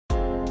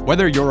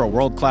Whether you're a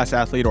world-class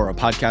athlete or a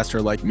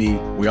podcaster like me,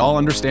 we all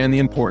understand the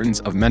importance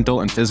of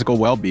mental and physical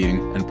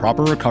well-being and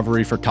proper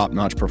recovery for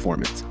top-notch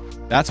performance.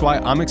 That's why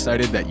I'm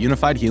excited that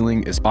Unified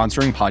Healing is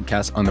sponsoring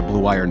podcasts on the Blue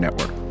Wire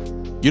Network.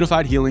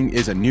 Unified Healing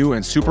is a new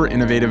and super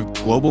innovative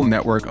global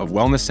network of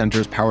wellness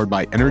centers powered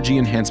by Energy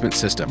Enhancement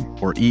System,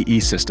 or EE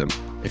System.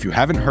 If you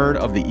haven't heard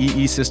of the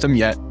EE System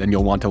yet, then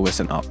you'll want to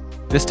listen up.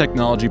 This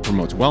technology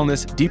promotes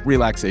wellness, deep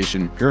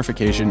relaxation,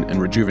 purification, and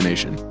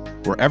rejuvenation.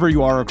 Wherever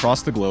you are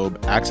across the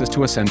globe, access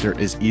to a center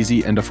is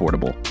easy and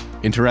affordable.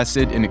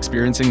 Interested in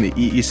experiencing the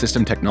EE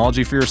System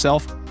technology for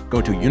yourself?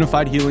 Go to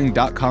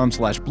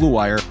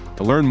unifiedhealing.com/bluewire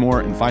to learn more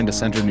and find a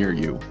center near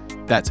you.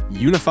 That's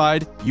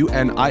unified,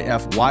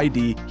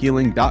 UNIFYD,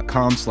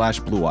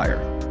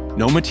 healing.com/bluewire.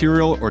 No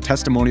material or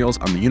testimonials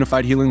on the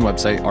Unified Healing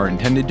website are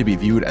intended to be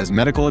viewed as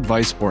medical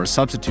advice or a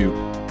substitute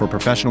for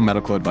professional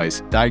medical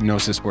advice,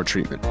 diagnosis, or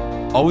treatment.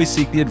 Always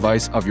seek the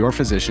advice of your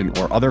physician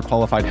or other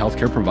qualified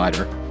healthcare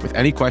provider with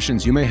any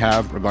questions you may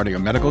have regarding a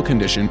medical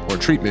condition or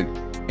treatment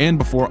and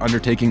before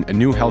undertaking a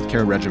new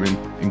healthcare regimen,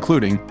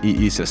 including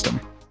EE System.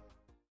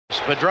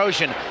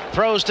 Bedrosian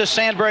throws to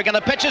Sandberg, and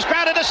the pitch is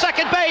grounded to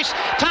second base.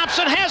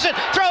 Thompson has it,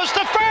 throws to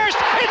first.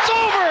 It's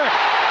over.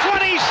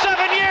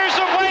 27 years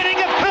of waiting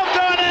have come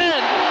to an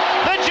end.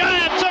 The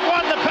Giants have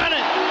won the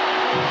pennant.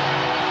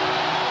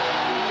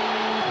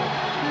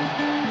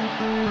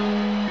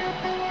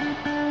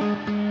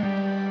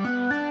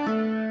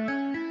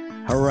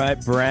 All right,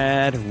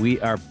 Brad,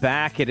 we are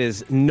back. It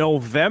is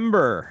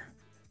November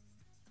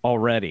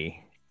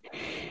already,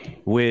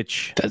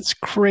 which... That's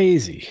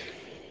crazy.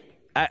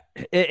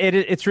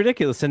 It's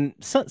ridiculous. And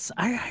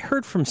I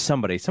heard from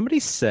somebody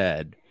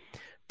said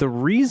the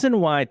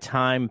reason why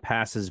time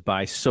passes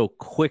by so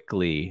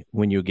quickly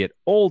when you get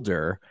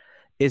older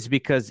is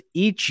because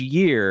each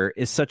year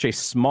is such a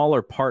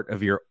smaller part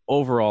of your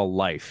overall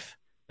life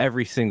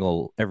every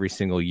single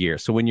year.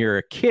 So when you're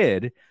a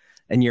kid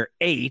and you're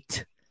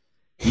 8,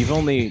 you've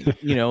only,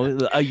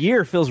 a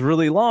year feels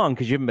really long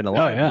because you haven't been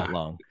alive that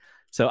long.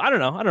 So I don't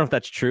know if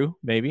that's true.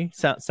 Maybe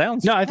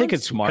sounds. No, I think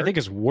it's smart. I think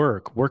it's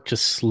work. Work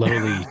just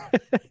slowly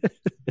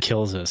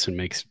kills us and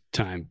makes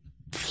time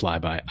fly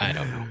by. I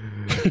don't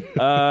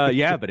know.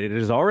 Yeah, but it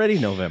is already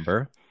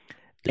November,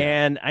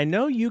 and I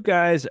know you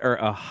guys are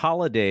a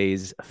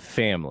holidays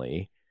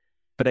family,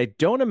 but I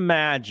don't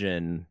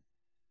imagine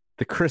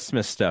the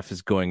Christmas stuff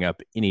is going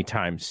up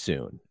anytime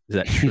soon. Is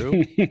that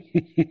true?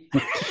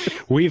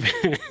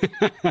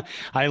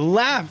 I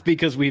laugh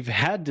because we've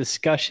had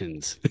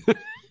discussions.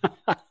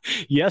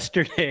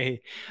 Yesterday,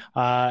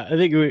 I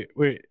think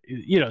we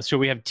so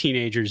we have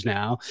teenagers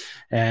now,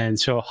 and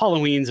so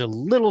Halloween's a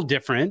little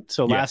different.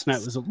 So last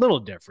night was a little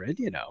different.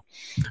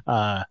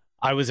 I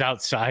was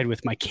outside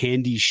with my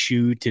candy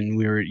chute, and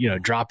we were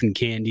dropping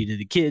candy to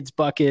the kids'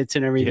 buckets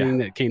and everything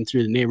that came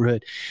through the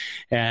neighborhood.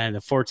 And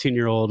the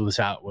 14-year-old was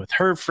out with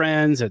her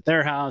friends at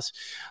their house,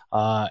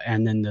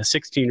 and then the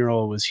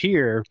 16-year-old was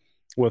here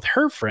with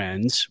her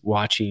friends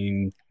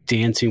watching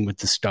Dancing with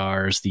the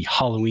Stars, the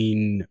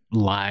Halloween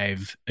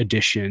live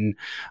edition.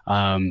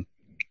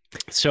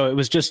 So it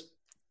was just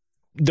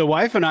the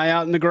wife and I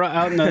out in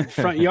the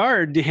front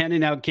yard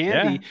handing out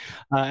candy.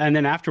 And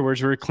then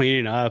afterwards we were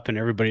cleaning up and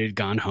everybody had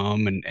gone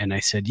home. And I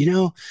said,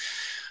 the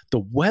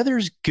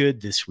weather's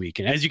good this week.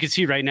 And as you can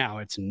see right now,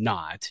 it's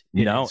not.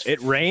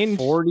 It rained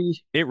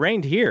 40. It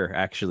rained here,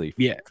 actually.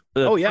 Yeah.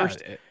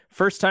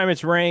 First time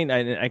it's rained.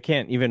 I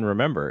can't even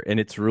remember. And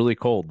it's really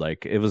cold.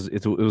 Like it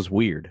was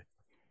weird.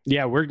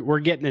 Yeah,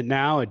 we're getting it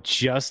now.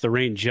 The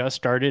rain just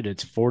started.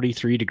 It's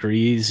 43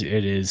 degrees.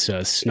 It is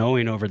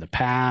snowing over the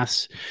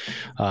pass,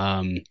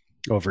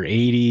 over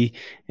 80,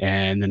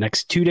 and the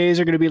next 2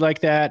 days are going to be like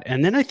that.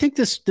 And then I think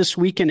this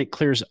weekend it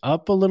clears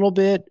up a little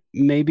bit,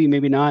 maybe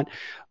not.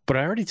 But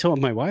I already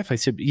told my wife, I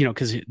said,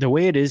 because the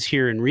way it is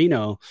here in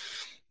Reno,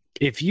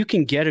 if you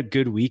can get a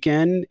good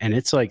weekend and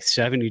it's like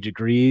 70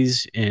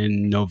 degrees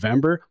in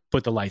November,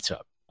 put the lights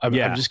up. I'm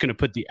just going to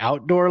put the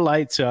outdoor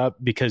lights up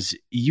because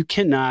we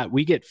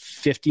get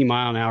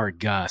 50-mile-an-hour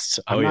gusts.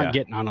 I'm not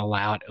getting on a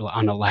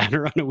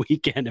ladder on a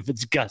weekend if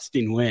it's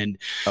gusting wind.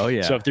 Oh,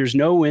 yeah. So if there's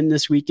no wind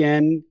this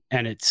weekend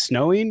and it's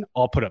snowing,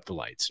 I'll put up the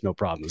lights. No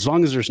problem. As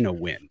long as there's no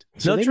wind.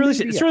 So it's really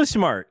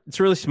smart. It's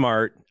really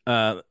smart.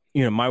 My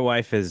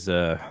wife is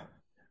a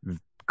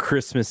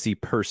Christmassy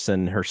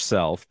person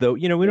herself, though,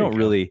 we don't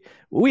really,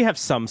 we have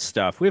some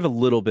stuff. We have a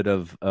little bit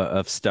of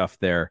stuff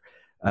there.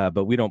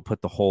 But we don't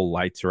put the whole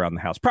lights around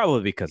the house,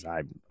 probably because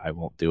I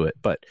won't do it.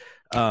 But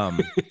I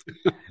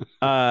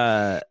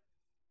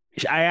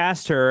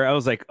asked her, I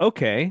was like,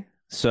 okay,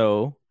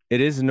 so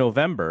it is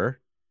November.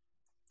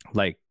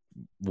 Like,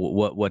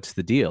 what's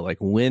the deal? Like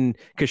when,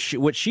 because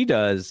what she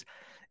does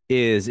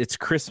is it's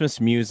Christmas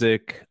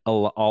music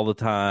all the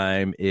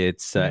time.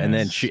 It's and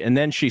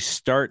then she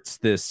starts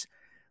this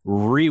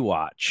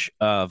rewatch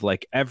of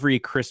like every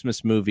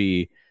Christmas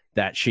movie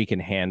that she can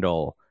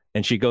handle.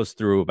 And she goes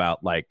through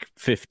about like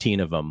 15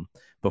 of them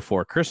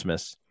before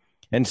Christmas.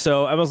 And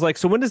so I was like,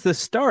 so when does this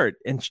start?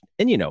 And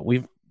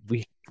we've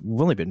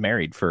only been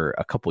married for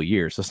a couple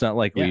years. So it's not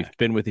like we've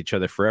been with each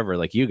other forever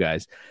like you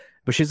guys.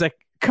 But she's like,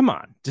 come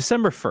on,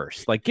 December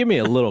 1st, like give me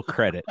a little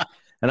credit.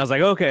 And I was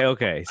like,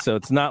 okay. So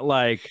it's not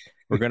like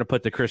we're going to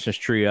put the Christmas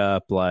tree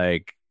up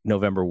like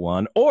November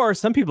 1, or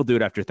some people do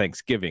it after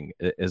Thanksgiving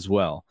as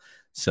well.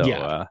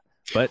 So,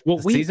 but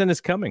the season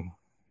is coming.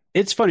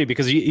 It's funny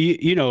because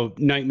you know,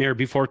 Nightmare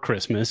Before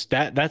Christmas,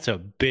 that's a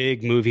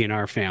big movie in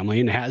our family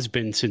and has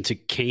been since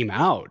it came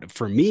out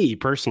for me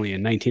personally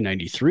in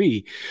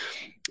 1993.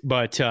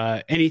 But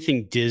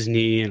anything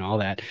Disney and all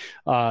that.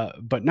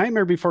 But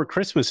Nightmare Before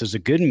Christmas is a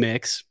good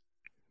mix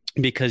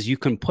because you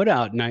can put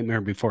out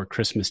Nightmare Before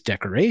Christmas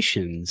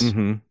decorations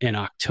in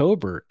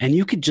October and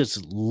you could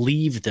just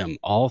leave them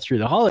all through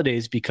the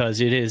holidays because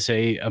it is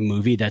a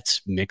movie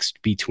that's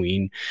mixed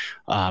between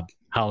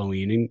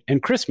Halloween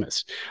and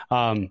Christmas.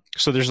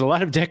 So there's a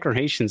lot of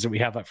decorations that we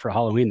have up for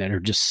Halloween that are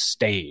just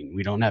staying.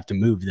 We don't have to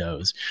move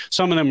those.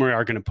 Some of them we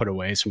are going to put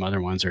away. Some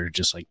other ones are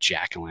just like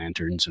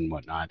jack-o'-lanterns and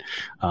whatnot.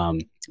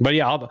 But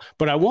yeah,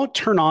 but I won't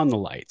turn on the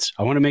lights.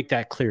 I want to make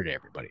that clear to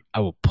everybody.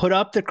 I will put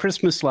up the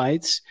Christmas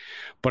lights,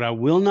 but I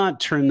will not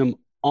turn them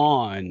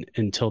on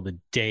until the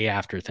day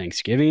after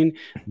Thanksgiving.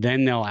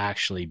 Then they'll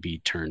actually be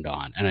turned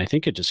on. And I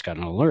think it just got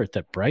an alert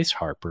that Bryce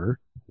Harper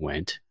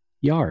went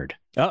yard.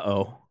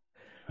 Uh-oh.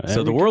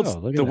 So the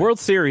World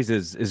Series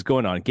is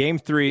going on. Game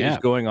 3 is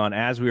going on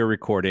as we are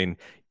recording.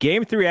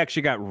 Game 3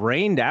 actually got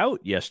rained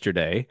out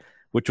yesterday,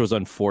 which was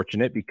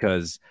unfortunate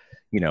because,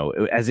 you know,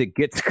 as it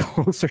gets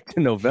closer to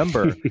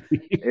November,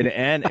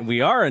 and we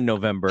are in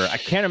November, I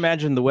can't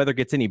imagine the weather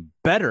gets any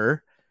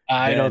better.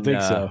 I don't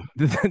think so.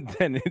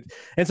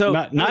 And so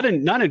not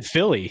in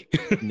Philly.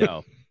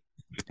 No.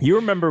 You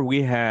remember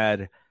we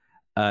had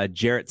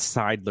Jarrett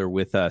Seidler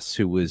with us,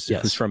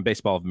 who's from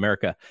Baseball of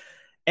America.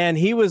 And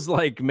he was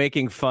like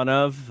making fun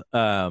of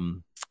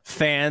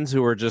fans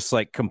who were just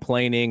like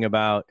complaining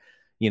about,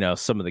 you know,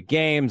 some of the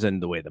games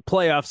and the way the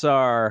playoffs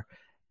are.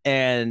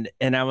 And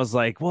I was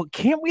like, well,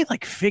 can't we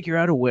like figure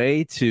out a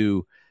way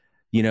to,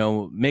 you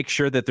know, make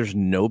sure that there's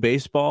no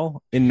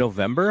baseball in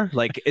November?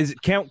 Like,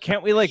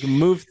 can't we like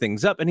move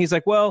things up? And he's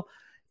like, well,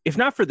 if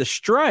not for the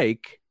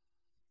strike,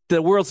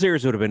 the World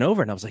Series would have been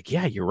over. And I was like,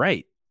 yeah, you're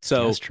right.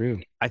 So that's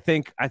true. I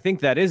think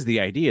that is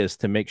the idea, is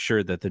to make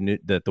sure that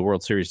the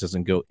World Series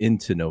doesn't go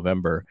into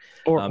November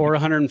or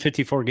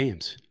 154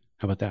 games.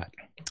 How about that?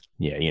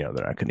 Yeah, you know,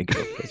 they're not going to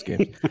give up those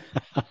games.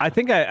 I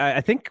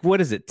think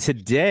what is it?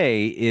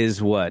 Today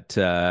is what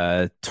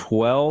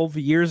 12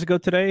 years ago.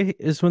 Today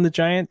is when the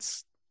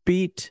Giants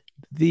beat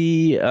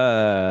the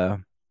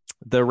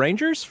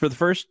Rangers for the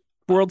first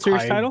World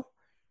Series title.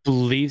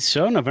 Believe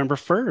so. November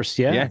 1st.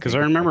 Yeah, because I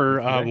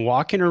remember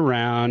walking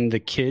around. The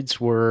kids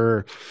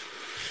were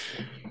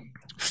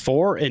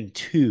 4 and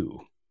 2.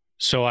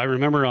 So I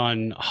remember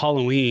on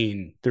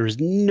Halloween, there was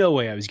no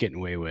way I was getting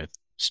away with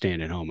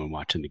staying at home and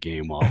watching the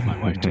game while my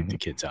wife took the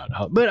kids out.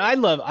 But I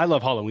love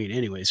Halloween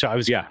anyway, so I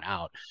was going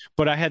out.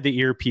 But I had the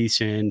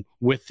earpiece in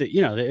with the,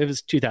 you know, it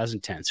was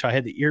 2010, so I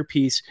had the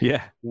earpiece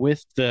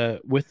with the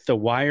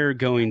wire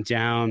going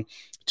down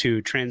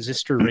to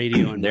transistor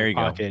radio in my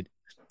pocket.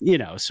 You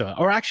know, so,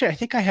 or actually, I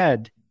think I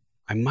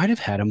might have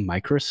had a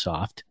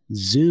Microsoft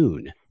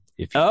Zune.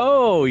 The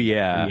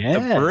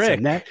brick.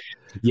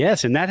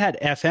 And that had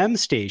FM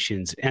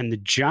stations, and the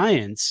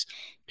Giants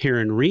here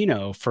in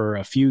Reno for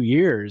a few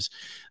years,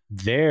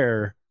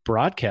 their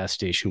broadcast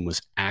station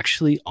was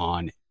actually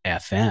on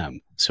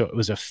FM. So it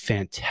was a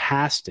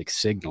fantastic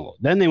signal.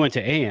 Then they went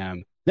to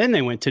AM. Then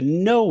they went to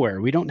nowhere.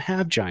 We don't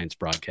have Giants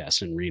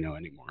broadcasts in Reno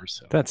anymore.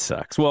 So that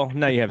sucks. Well,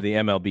 now you have the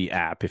MLB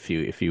app if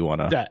you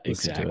want to.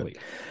 Exactly.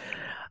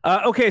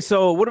 Okay,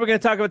 so what are we going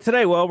to talk about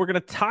today? Well, we're going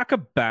to talk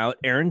about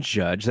Aaron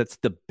Judge. That's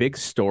the big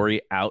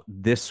story out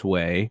this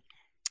way.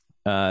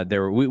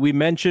 We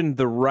mentioned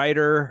the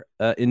writer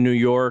in New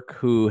York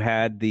who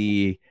had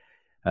the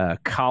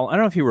column. I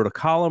don't know if he wrote a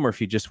column or if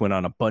he just went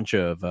on a bunch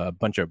of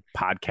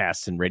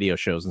podcasts and radio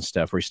shows and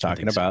stuff where he's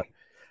talking about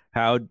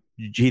how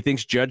he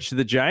thinks Judge to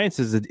the Giants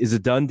is a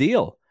done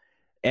deal.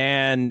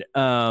 And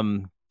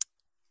our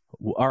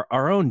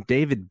own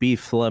David B.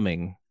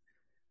 Fleming,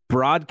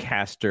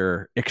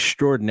 broadcaster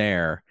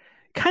extraordinaire,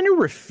 kind of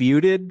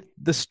refuted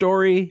the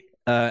story.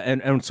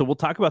 And so we'll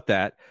talk about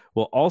that.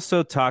 We'll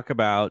also talk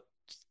about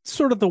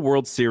sort of the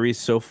World Series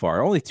so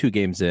far. Only 2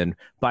 games in.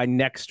 By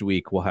next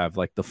week, we'll have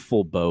like the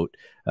full boat.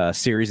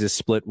 Series is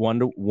split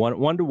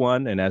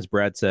 1-1. And as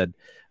Brad said,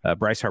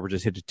 Bryce Harper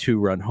just hit a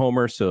 2-run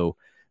homer. So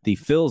the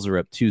Phils are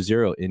up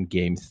 2-0 in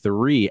game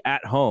 3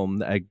 at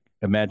home. I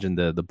imagine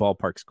the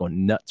ballpark's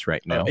going nuts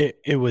right now.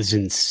 It was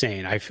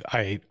insane. I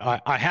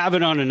have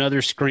it on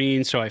another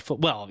screen, so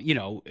well, you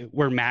know,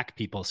 we're Mac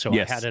people, so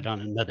I had it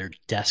on another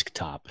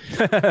desktop.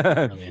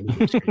 Really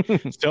another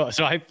screen.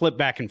 So I flip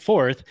back and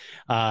forth.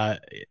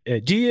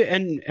 Do you?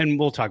 And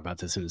we'll talk about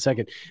this in a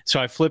second.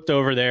 So I flipped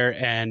over there,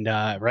 and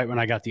right when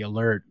I got the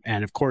alert,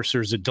 and of course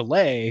there's a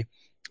delay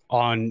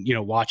on, you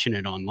know, watching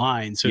it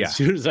online. So as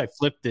soon as I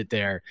flipped it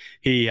there,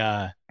 he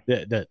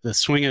the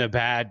swing of the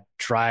bat,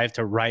 drive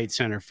to right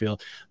center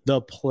field,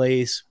 the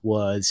place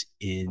was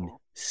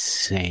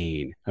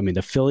insane. I mean,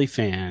 the Philly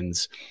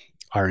fans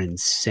are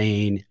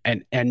insane.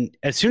 And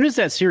as soon as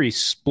that series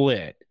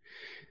split,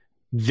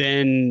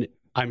 then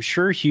I'm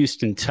sure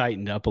Houston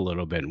tightened up a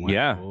little bit and went,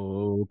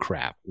 oh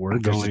crap, we're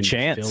going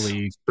to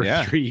Philly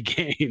for 3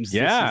 games.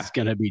 This is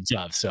going to be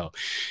tough. So,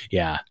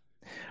 yeah.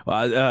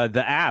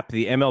 The app,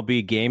 the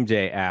MLB Game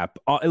Day app,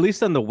 at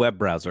least on the web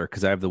browser,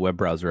 because I have the web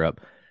browser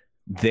up,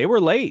 they were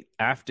late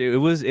after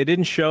it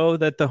didn't show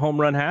that the home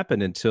run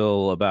happened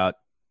until about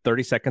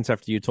 30 seconds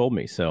after you told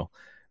me. So,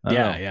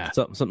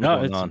 something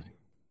going on.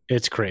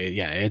 It's crazy.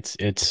 Yeah,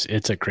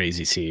 it's a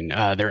crazy scene.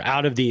 They're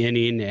out of the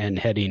inning and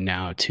heading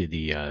now to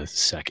the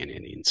second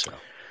inning. So,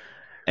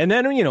 and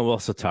then we'll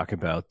also talk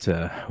about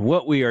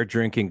what we are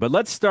drinking. But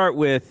let's start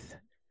with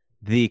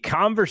the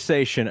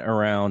conversation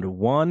around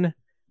one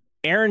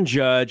Aaron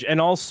Judge, and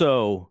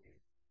also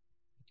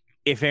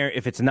if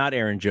it's not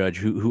Aaron Judge,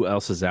 who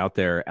else is out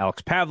there?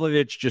 Alex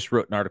Pavlovich just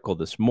wrote an article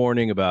this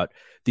morning about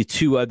the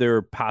 2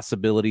 other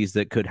possibilities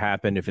that could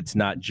happen if it's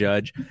not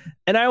Judge,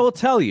 and I will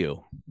tell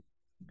you,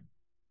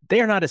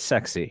 they are not as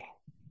sexy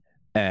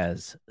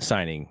as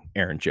signing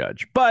Aaron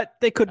Judge, but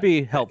they could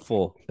be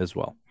helpful as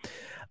well.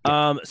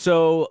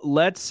 So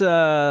let's,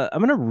 I'm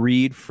going to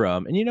read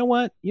from, and you know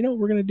what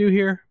we're going to do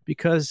here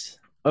because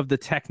of the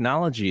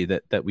technology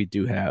that we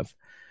do have.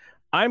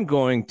 I'm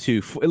going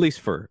to, at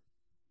least for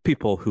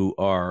people who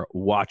are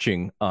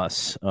watching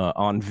us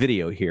on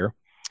video here,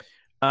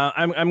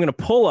 I'm going to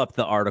pull up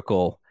the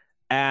article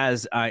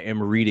as I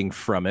am reading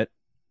from it,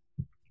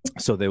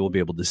 so they will be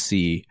able to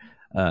see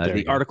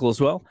the article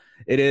as well.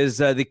 It is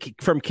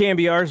from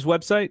KNBR's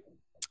website.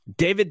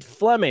 Dave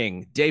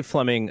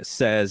Fleming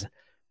says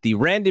the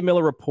Randy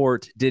Miller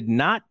report did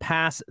not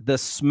pass the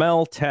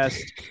smell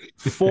test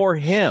for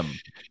him.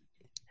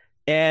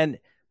 And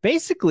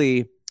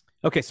basically,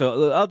 okay,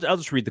 so I'll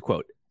just read the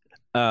quote.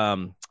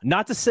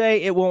 Not to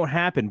say it won't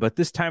happen, but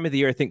this time of the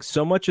year, I think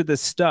so much of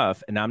this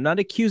stuff, and I'm not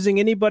accusing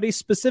anybody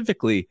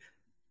specifically,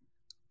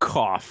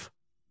 cough,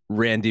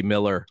 Randy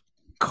Miller,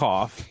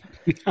 cough.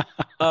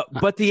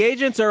 But the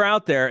agents are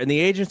out there, and the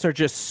agents are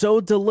just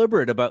so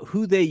deliberate about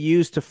who they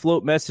use to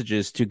float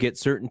messages to get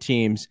certain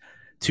teams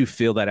to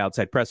feel that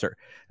outside pressure.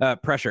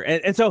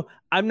 And so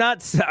I'm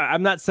not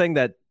saying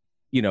that,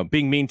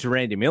 being mean to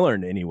Randy Miller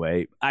in any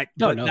way.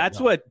 That's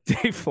what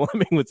Dave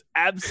Fleming was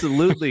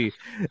absolutely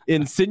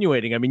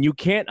insinuating. I mean, you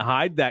can't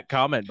hide that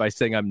comment by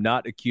saying I'm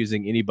not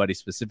accusing anybody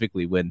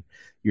specifically when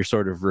you're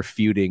sort of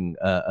refuting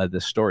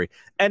the story.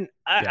 And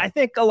I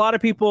think a lot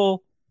of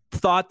people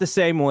thought the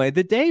same way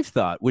that Dave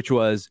thought, which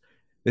was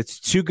it's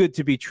too good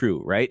to be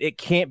true, right? It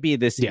can't be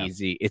this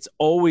easy. It's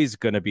always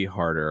going to be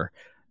harder.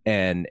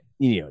 And,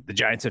 the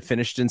Giants have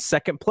finished in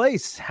second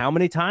place how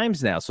many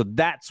times now? So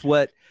that's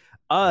what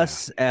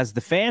us as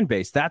the fan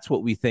base, that's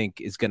what we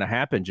think is going to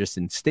happen just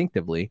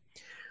instinctively.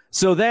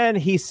 So then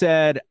he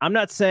said, I'm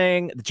not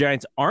saying the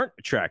Giants aren't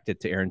attracted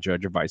to Aaron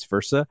Judge or vice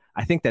versa.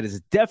 I think that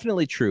is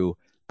definitely true,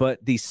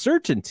 but the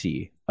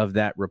certainty of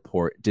that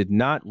report did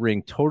not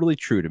ring totally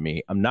true to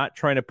me. I'm not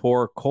trying to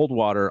pour cold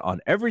water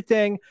on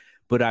everything,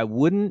 but I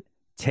wouldn't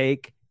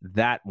take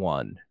that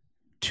one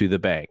to the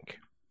bank.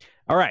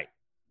 All right.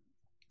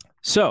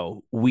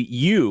 So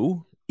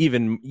you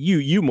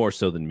more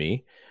so than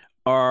me,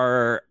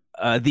 are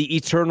the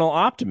eternal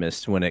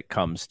optimist when it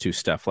comes to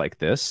stuff like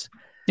this.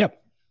 Yep.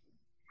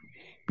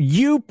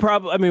 You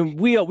probably,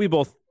 we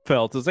both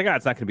felt it was like,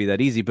 it's not going to be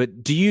that easy.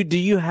 But do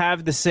you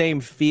have the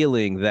same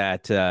feeling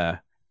that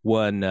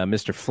when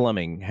Mr.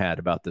 Fleming had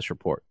about this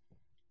report?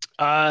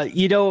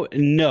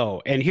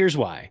 No. And here's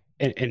why.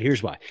 And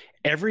here's why.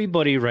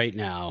 Everybody right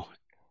now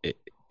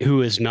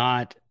who is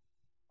not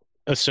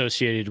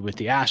associated with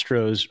the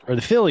Astros or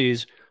the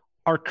Phillies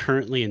are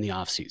currently in the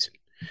offseason.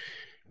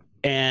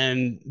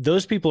 And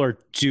those people are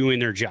doing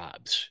their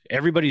jobs.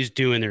 Everybody's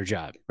doing their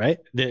job, right?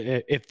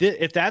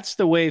 If that's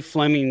the way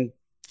Fleming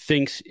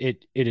thinks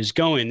it is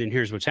going, then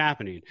here's what's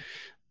happening.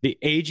 The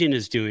agent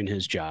is doing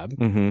his job.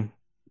 Mm-hmm.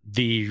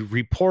 The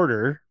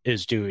reporter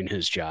is doing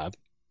his job.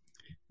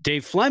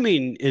 Dave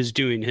Fleming is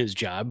doing his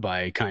job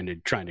by kind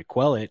of trying to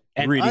quell it.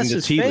 And reading us the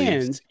as tea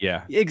fans, leaves.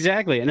 Yeah,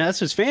 exactly. And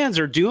us as fans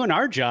are doing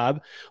our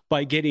job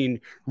by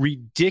getting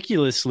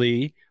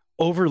ridiculously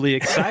overly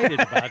excited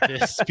about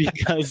this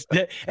because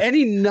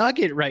any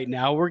nugget right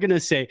now, we're going to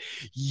say,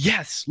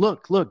 yes,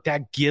 look,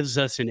 that gives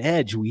us an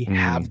edge. We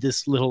have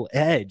this little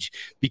edge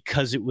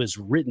because it was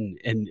written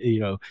and,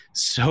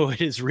 so it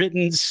is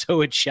written,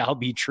 so it shall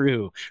be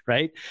true.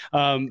 Right.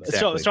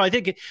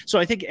 Exactly. So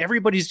I think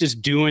everybody's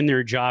just doing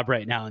their job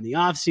right now in the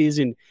off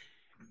season.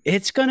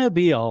 It's going to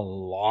be a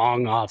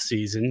long off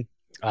season.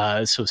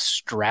 So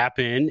strap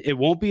in. It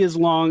won't be as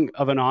long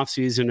of an off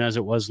season as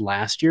it was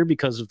last year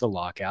because of the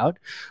lockout,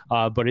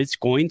 but it's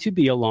going to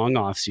be a long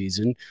off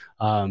season.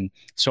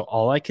 So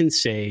all I can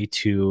say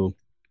to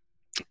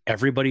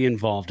everybody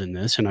involved in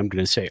this, and I'm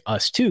going to say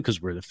us too,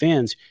 because we're the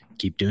fans,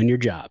 keep doing your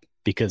job.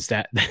 Because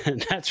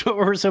that's what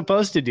we're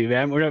supposed to do,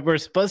 man. We're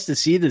supposed to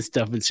see this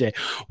stuff and say,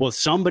 well,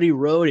 somebody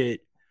wrote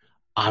it.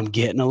 I'm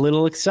getting a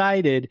little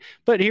excited.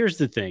 But here's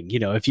the thing,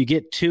 if you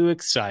get too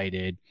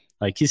excited,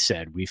 like you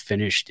said, we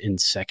finished in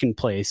second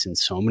place in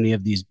so many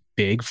of these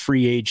big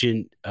free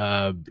agent,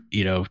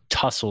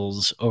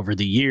 tussles over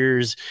the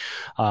years.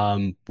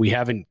 We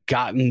haven't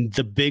gotten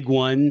the big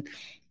one,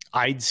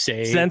 I'd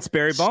say, since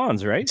Barry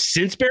Bonds, right?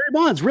 Since Barry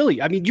Bonds,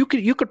 really. I mean, you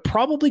could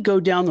probably go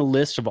down the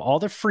list of all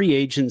the free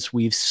agents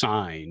we've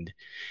signed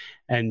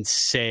and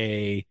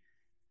say,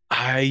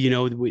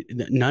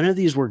 none of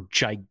these were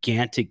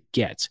gigantic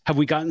gets. Have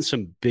we gotten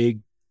some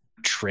big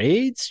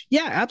trades?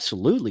 Yeah,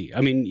 absolutely.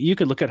 I mean, you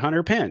could look at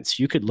Hunter Pence.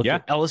 You could look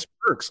at Ellis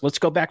Burks. Let's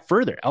go back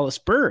further. Ellis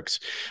Burks.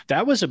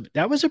 That was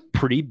a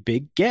pretty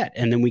big get,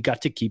 and then we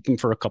got to keep him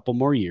for a couple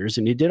more years,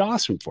 and he did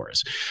awesome for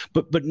us.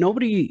 But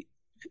nobody.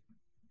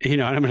 And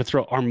I'm going to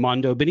throw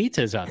Armando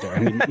Benitez out there. I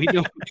mean,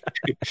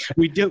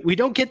 we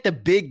don't get the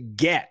big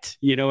get.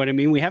 You know what I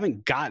mean? We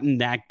haven't gotten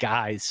that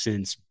guy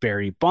since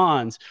Barry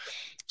Bonds,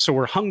 so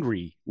we're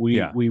hungry.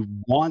 We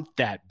want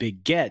that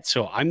big get.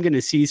 So I'm going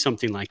to see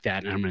something like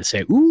that, and I'm going to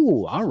say,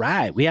 "Ooh, all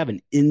right, we have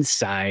an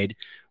inside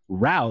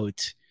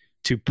route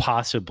to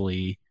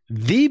possibly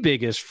the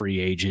biggest free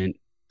agent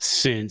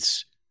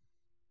since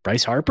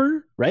Bryce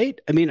Harper."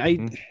 Right? I mean,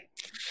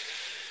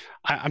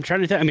 I'm trying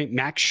to think. I mean,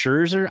 Max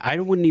Scherzer, I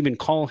wouldn't even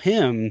call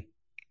him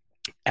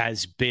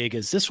as big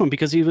as this one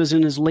because he was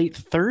in his late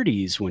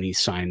 30s when he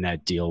signed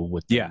that deal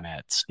with the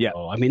Mets.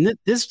 So, I mean,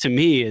 this to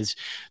me is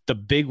the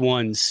big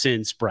one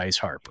since Bryce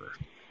Harper.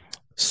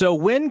 So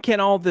when can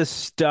all this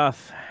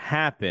stuff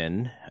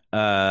happen?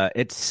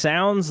 It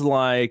sounds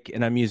like,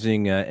 and I'm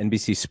using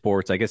NBC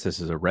Sports, I guess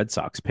this is a Red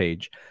Sox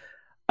page.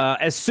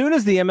 As soon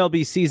as the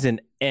MLB season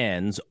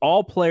ends,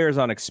 all players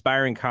on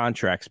expiring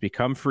contracts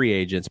become free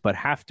agents, but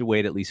have to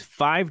wait at least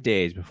 5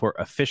 days before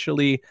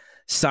officially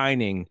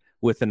signing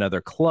with another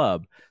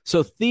club.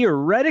 So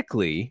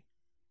theoretically,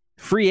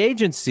 free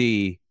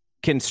agency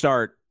can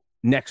start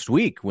next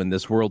week when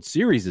this World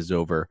Series is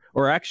over.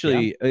 Or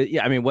actually,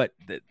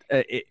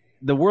 the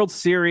World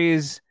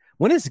Series,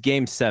 when is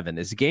Game 7?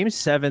 Is Game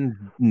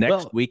 7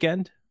 next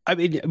weekend? I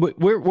mean,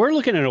 we're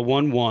looking at a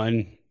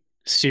 1-1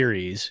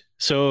 series.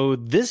 So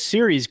this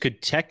series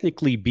could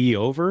technically be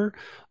over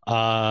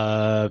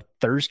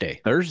Thursday.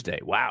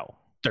 Wow.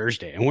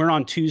 Thursday. And we're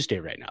on Tuesday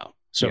right now.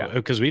 So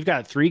because we've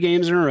got 3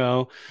 games in a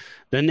row,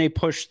 then they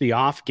push the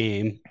off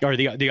game or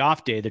the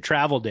off day, the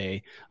travel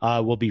day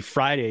will be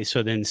Friday.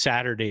 So then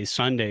Saturday,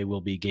 Sunday will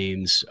be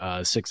games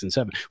 6 and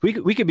 7.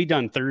 We could be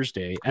done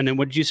Thursday. And then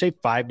what did you say?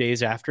 5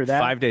 days after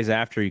that? 5 days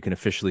after you can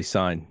officially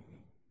sign.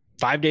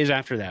 5 days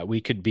after that,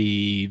 we could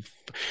be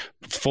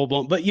full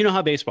blown. But you know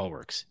how baseball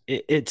works.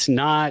 It's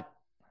not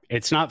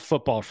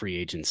football free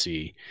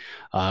agency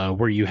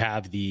where you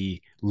have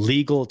the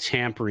legal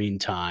tampering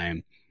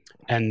time.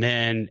 And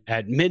then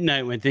at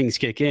midnight when things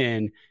kick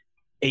in,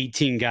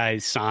 18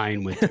 guys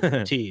sign with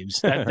different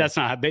teams. That's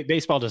not how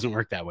baseball doesn't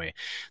work that way.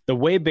 The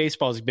way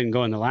baseball has been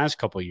going the last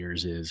couple of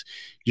years is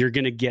you're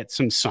going to get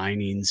some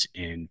signings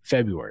in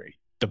February.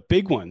 The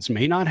big ones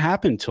may not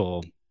happen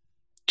till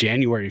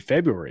January,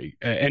 February.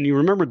 And you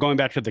remember going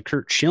back to the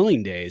Curt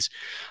Schilling days,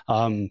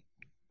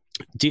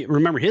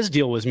 remember his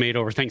deal was made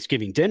over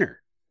Thanksgiving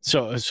dinner.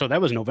 So that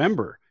was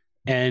November.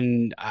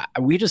 And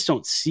we just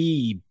don't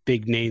see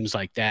big names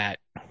like that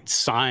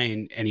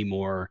sign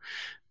anymore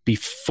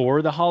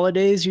before the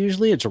holidays.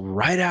 Usually it's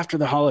right after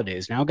the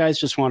holidays. Now guys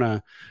just want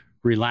to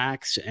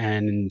relax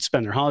and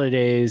spend their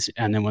holidays.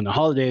 And then when the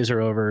holidays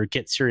are over,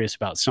 get serious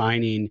about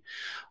signing.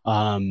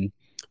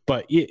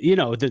 But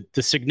the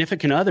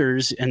significant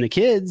others and the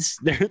kids,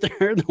 they're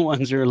the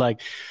ones who are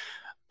like,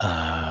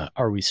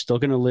 are we still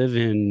going to live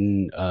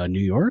in New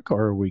York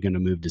or are we going to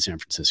move to San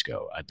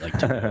Francisco? I'd like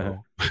to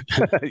know.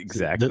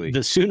 Exactly.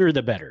 The sooner,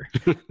 the better.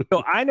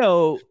 So I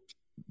know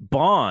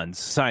Bonds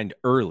signed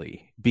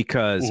early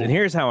because, and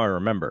here's how I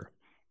remember.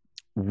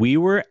 We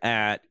were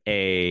at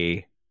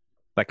a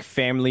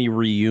family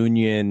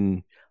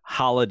reunion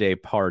holiday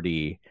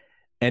party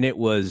and it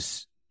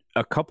was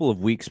a couple of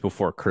weeks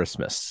before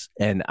Christmas,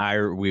 and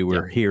we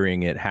were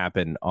hearing it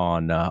happen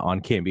on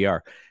KNBR.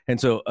 And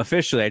so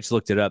officially, I just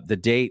looked it up. The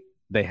date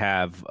they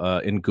have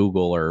in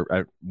Google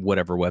or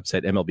whatever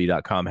website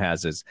MLB.com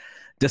has is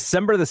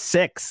December the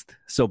 6th.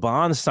 So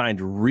Bonds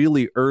signed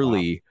really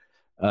early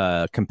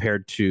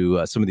compared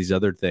to some of these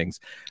other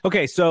things.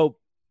 Okay, so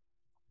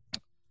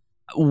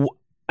what's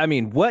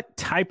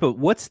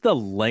the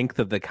length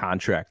of the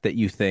contract that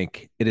you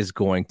think it is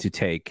going to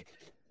take?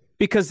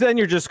 Because then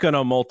you're just going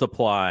to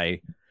multiply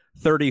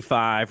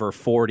 35 or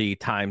 40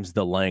 times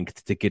the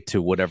length to get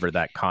to whatever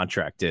that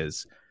contract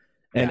is.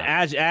 And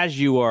as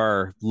you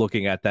are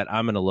looking at that,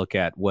 I'm going to look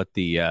at what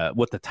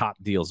the top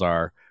deals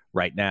are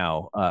right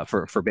now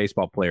for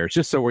baseball players,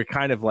 just so we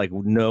kind of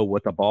know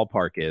what the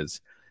ballpark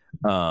is.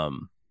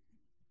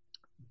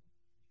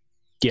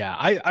 Yeah,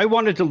 I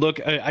wanted to look.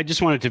 I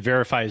just wanted to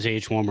verify his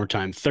age one more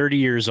time. 30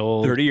 years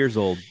old. 30 years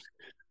old.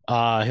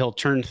 He'll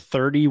turn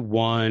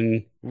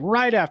 31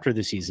 right after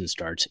the season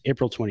starts,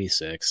 April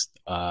 26th.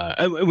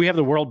 We have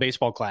the World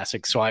Baseball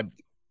Classic, so I'm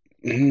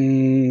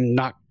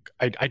not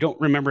I don't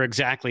remember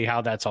exactly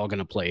how that's all going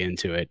to play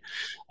into it,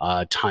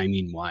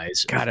 timing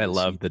wise. God, I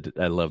love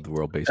the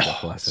World Baseball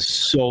Classic.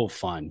 So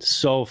fun.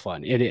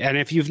 And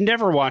if you've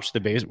never watched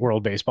the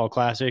World Baseball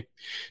Classic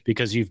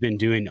because you've been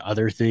doing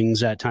other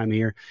things that time of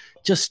year,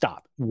 just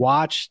stop.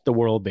 Watch the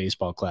World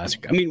Baseball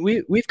Classic. I mean,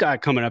 we've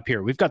got coming up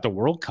here. We've got the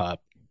World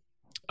Cup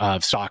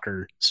of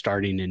soccer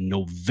starting in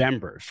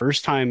November.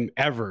 First time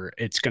ever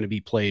it's going to be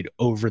played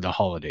over the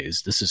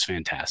holidays. This is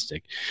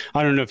fantastic.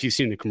 I don't know if you've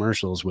seen the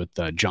commercials with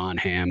John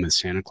Hamm as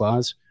Santa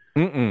Claus.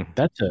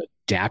 That's a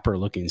dapper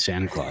looking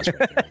Santa Claus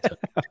right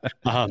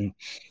there.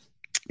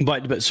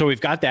 But so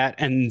we've got that,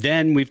 and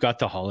then we've got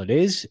the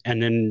holidays,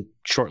 and then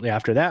shortly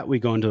after that we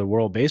go into the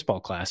World Baseball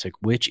Classic,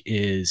 which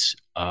is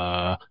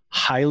a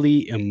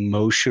highly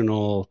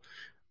emotional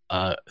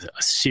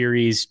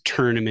series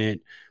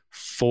tournament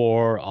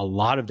for a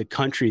lot of the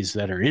countries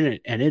that are in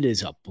it, and it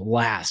is a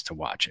blast to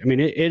watch. I mean,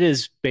 it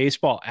is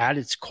baseball at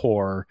its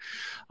core.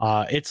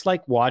 It's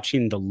like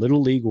watching the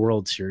Little League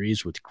World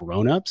Series with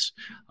grown-ups,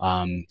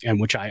 and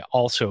which I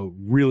also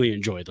really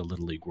enjoy the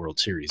Little League World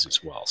Series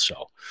as well.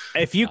 So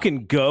if you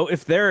can go,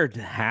 if they're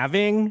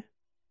having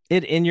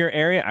it in your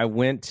area, I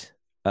went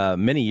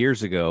many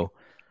years ago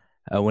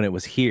when it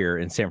was here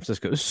in San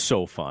Francisco. It was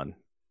so fun.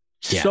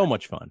 So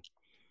much fun.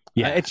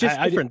 Yeah, it's just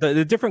different.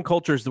 The different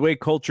cultures, the way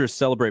cultures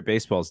celebrate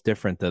baseball is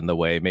different than the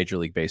way Major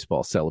League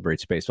Baseball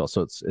celebrates baseball.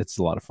 So it's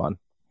a lot of fun.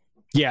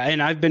 Yeah,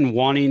 and I've been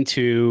wanting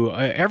to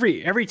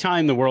every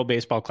time the World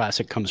Baseball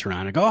Classic comes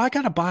around, I go, I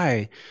got to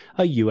buy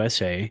a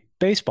USA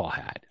baseball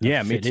hat.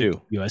 Yeah, me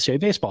too. USA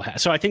baseball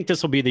hat. So I think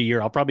this will be the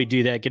year. I'll probably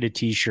do that. Get a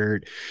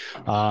T-shirt,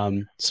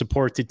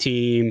 support the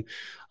team,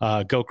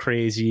 go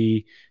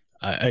crazy.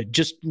 I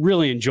just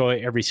really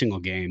enjoy every single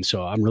game,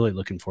 so I'm really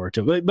looking forward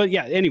to it. But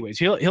yeah, anyways,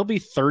 he'll be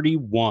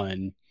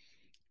 31.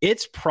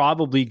 It's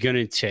probably going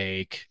to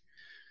take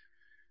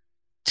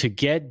to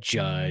get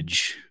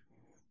Judge.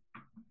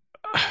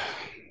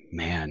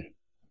 Man,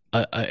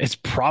 it's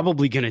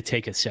probably going to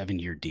take a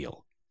 7-year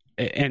deal,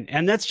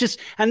 and that's just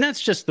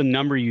the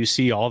number you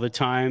see all the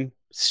time.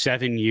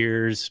 7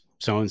 years,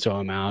 so and so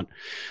amount.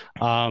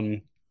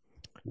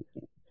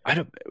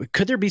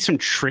 Could there be some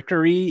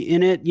trickery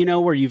in it,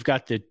 where you've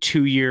got the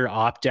 2-year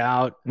opt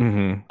out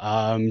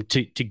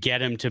to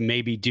get him to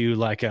maybe do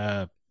like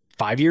a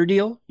 5-year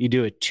deal? You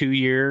do a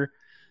 2-year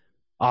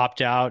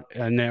opt out,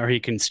 and then or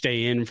he can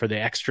stay in for the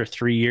extra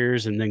 3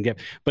 years and then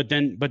but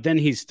then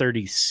he's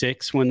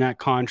 36 when that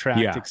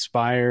contract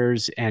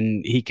expires,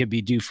 and he could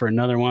be due for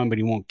another one, but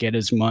he won't get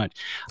as much.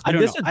 I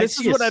don't know. This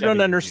is what I don't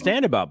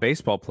understand about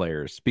baseball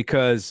players,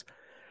 because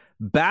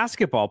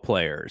basketball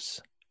players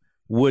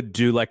would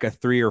do like a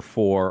 3 or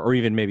 4 or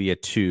even maybe a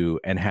 2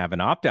 and have an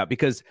opt-out,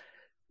 because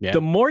the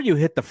more you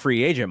hit the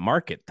free agent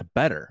market, the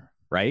better,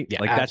 right?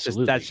 Yeah, like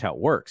absolutely. that's how it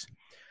works.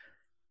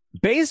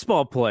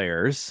 Baseball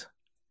players,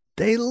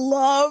 they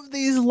love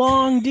these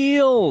long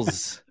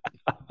deals.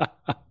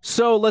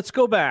 So let's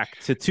go back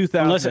to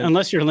 2000.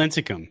 Unless you're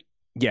Lincecum.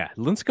 Yeah,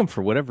 Lincecum,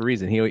 for whatever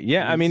reason.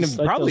 I mean,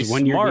 like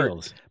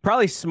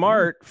probably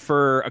smart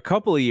for a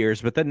couple of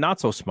years, but then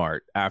not so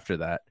smart after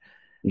that.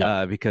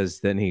 No. Because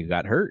then he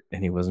got hurt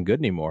and he wasn't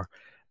good anymore.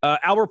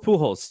 Albert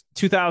Pujols,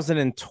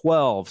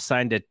 2012,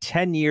 signed a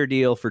 10-year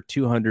deal for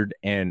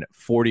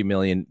 $240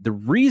 million. The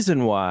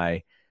reason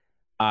why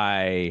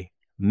I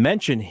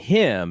mention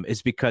him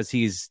is because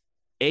he's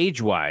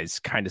age-wise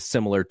kind of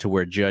similar to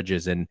where Judge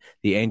is, and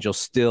the Angels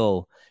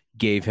still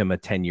gave him a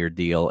 10-year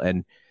deal,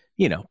 and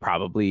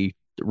probably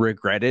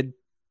regretted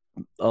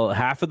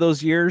half of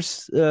those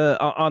years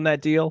on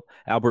that deal.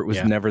 Albert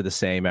was never the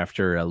same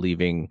after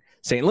leaving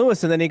St.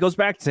 Louis, and then he goes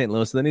back to St.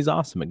 Louis, and then he's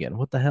awesome again.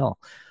 What the hell?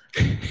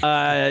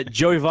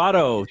 Joey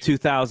Votto,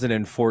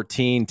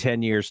 2014,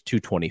 10 years,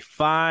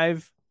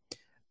 225.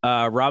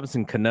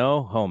 Robinson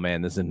Cano, oh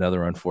man, this is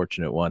another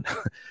unfortunate one.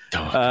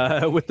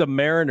 With the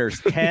Mariners,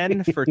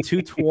 10 for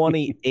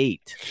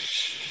 228.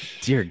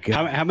 Dear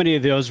God. How many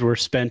of those were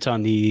spent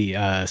on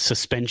the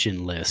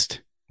suspension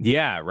list?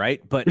 Yeah,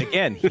 right. But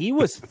again, he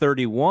was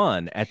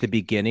 31 at the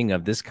beginning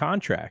of this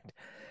contract.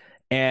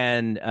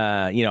 And,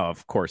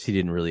 of course, he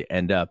didn't really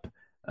end up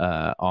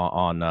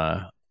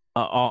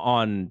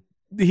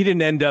he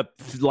didn't end up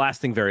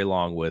lasting very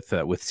long with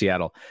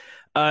Seattle.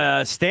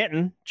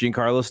 Stanton,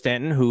 Giancarlo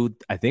Stanton, who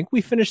I think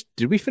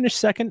did we finish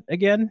second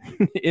again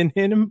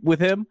with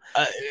him?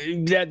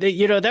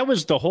 That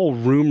was the whole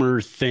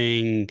rumor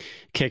thing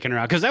kicking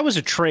around, because that was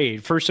a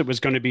trade. First, it was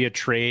going to be a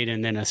trade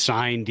and then a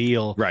signed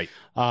deal. Right.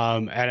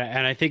 And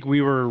I think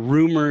we were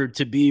rumored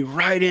to be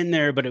right in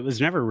there, but it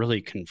was never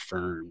really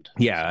confirmed.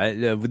 Yeah,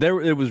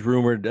 it was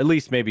rumored. At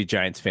least maybe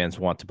Giants fans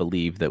want to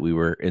believe that we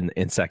were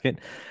in second.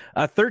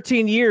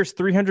 13 years,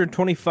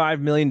 $325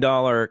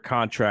 million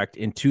contract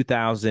in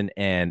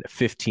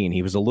 2015.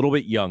 He was a little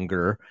bit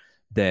younger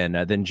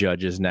than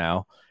Judge is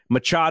now.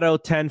 Machado,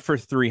 10 for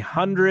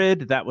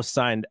 300. That was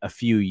signed a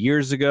few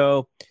years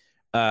ago.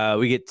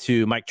 We get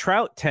to Mike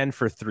Trout, 10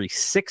 for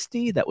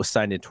 360. That was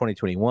signed in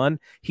 2021.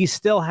 He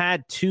still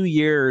had 2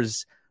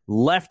 years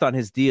left on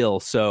his deal,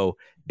 so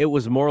it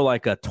was more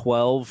like a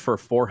 12 for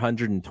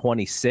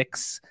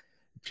 426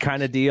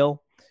 kind of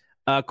deal.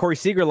 Corey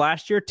Seager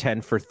last year,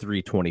 10 for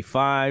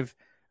 325.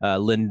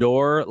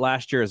 Lindor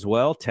last year as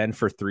well, 10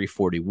 for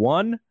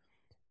 341.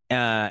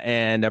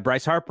 And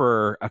Bryce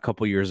Harper a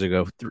couple years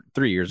ago,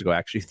 3 years ago,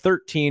 actually,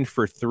 13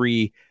 for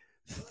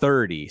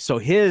 330. So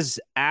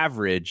his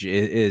average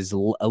is a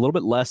little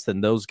bit less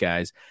than those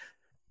guys.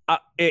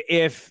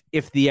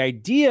 If the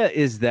idea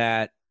is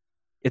that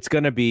it's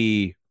going to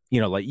be,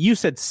 like you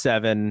said,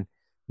 7,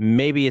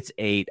 maybe it's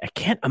 8. I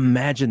can't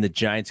imagine the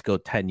Giants go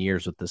 10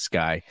 years with this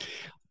guy,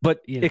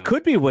 but it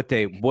could be what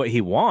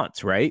he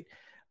wants, right?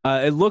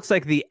 It looks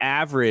like the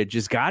average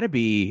has got to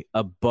be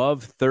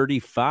above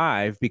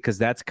 35 because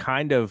that's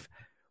kind of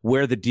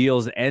where the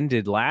deals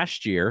ended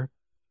last year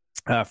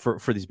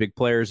for these big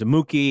players.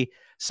 Mookie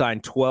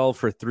signed 12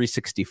 for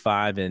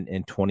 365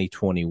 in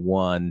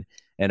 2021.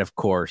 And of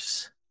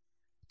course,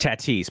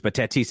 Tatis, but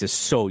Tatis is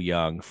so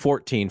young,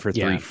 14 for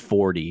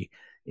 340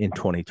 in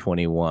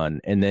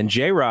 2021. And then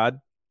J-Rod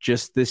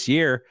just this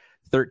year,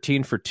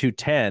 13 for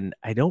 210.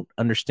 I don't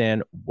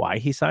understand why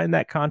he signed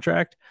that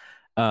contract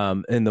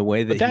in the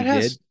way that he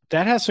did.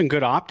 That has some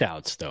good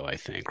opt-outs though, I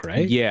think,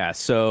 right? Yeah,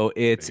 so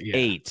it's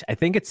 8. I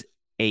think it's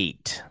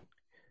 8.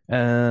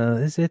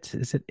 Is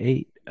it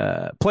 8?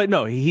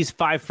 No, he's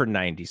 5 for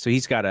 90, so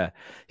he's got a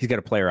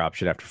player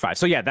option after 5.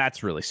 So yeah,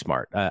 that's really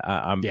smart.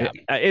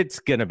 It's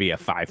gonna be a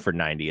 5 for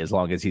 90 as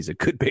long as he's a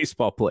good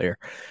baseball player.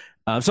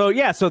 Those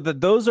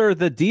are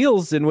the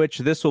deals in which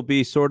this will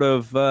be sort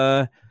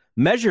of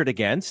measured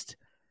against.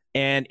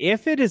 And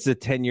if it is a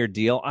 10-year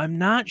deal, I'm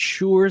not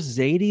sure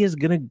Zadie is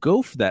gonna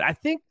go for that. I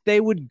think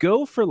they would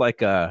go for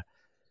like a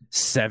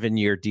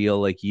 7-year deal,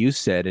 like you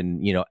said,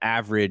 and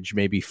average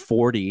maybe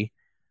 40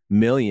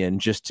 million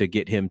just to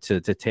get him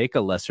to take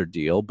a lesser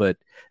deal, but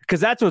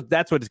because that's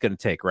what it's going to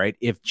take, right?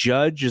 If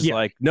Judge is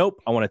like,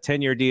 nope, I want a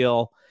 10-year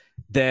deal,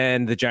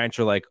 then the Giants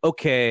are like,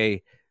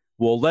 okay,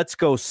 well, let's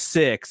go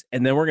 6,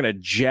 and then we're going to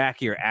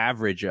jack your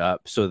average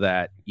up so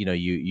that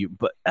you.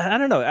 But I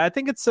don't know. I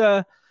think it's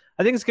going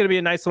to be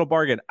a nice little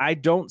bargain. I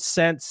don't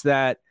sense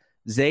that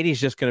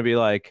Zadie's just going to be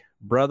like,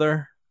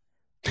 brother,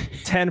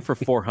 10 for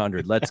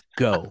 400, let's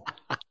go,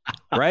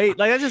 right?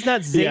 Like that's just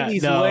not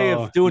Zadie's way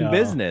of doing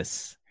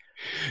business.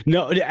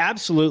 No,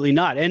 absolutely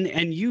not.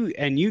 And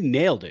you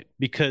nailed it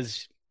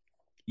because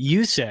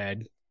you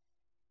said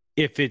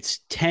if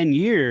it's 10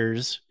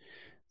 years,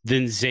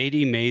 then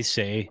Zadie may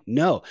say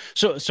no.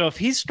 So if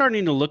he's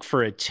starting to look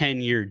for a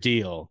 10-year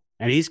deal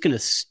and he's going to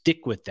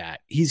stick with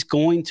that, he's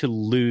going to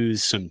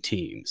lose some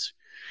teams.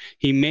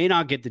 He may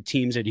not get the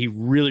teams that he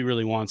really,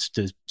 really wants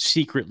to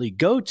secretly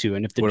go to.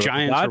 And if the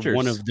Giants are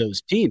one of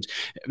those teams,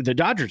 the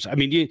Dodgers, I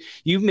mean,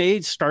 you may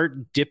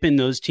start dipping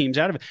those teams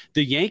out of it.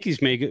 The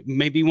Yankees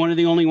may be one of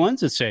the only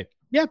ones that say,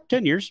 yeah,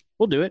 10 years,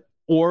 we'll do it.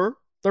 Or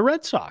the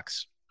Red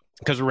Sox,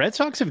 because the Red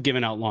Sox have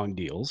given out long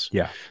deals.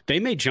 Yeah. They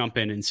may jump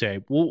in and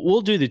say,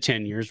 we'll do the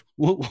 10 years.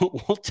 We'll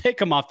take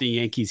them off the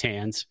Yankees'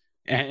 hands.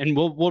 And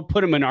we'll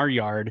put them in our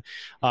yard,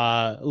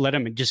 let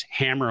them just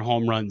hammer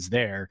home runs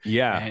there,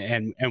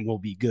 and we'll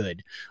be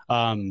good.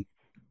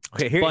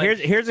 Okay,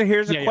 here's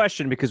a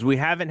question because we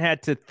haven't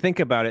had to think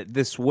about it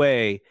this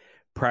way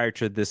prior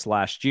to this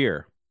last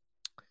year.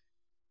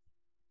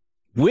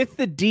 With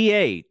the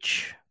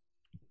DH,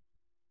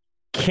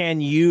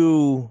 can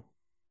you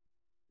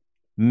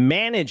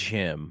manage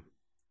him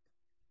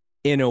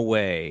in a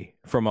way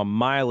from a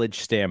mileage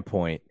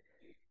standpoint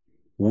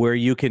where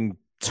you can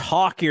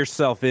talk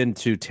yourself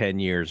into 10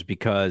 years?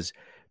 Because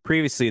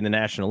previously in the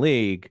National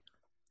League,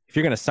 if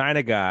you're going to sign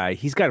a guy,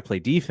 he's got to play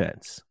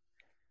defense.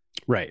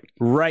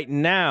 Right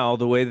now,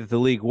 the way that the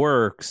league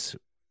works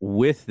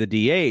with the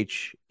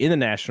DH in the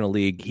National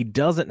League, he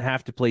doesn't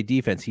have to play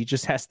defense. He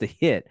just has to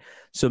hit.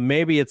 So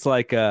maybe it's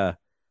like let's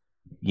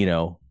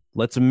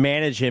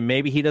manage him.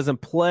 Maybe he doesn't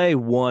play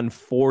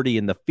 140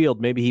 in the field.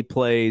 Maybe he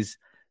plays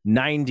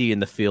 90 in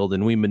the field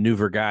and we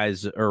maneuver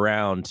guys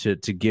around to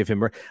give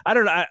him. I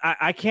don't know.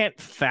 I can't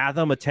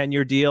fathom a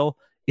 10-year deal.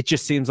 It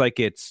just seems like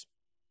it's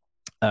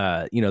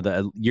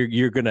you'll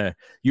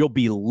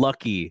be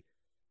lucky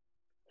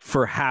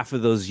for half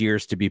of those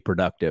years to be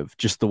productive,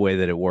 just the way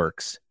that it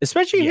works,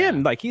 especially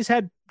him. Like he's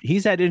had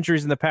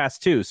injuries in the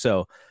past too.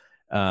 So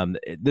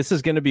this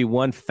is going to be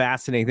one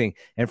fascinating thing.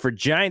 And for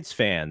Giants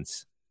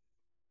fans,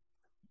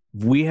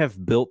 we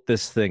have built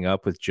this thing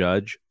up with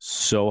Judge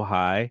so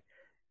high.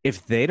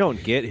 If they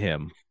don't get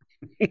him,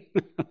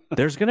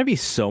 there's going to be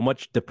so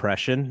much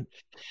depression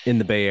in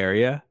the Bay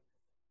Area.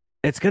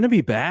 It's going to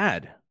be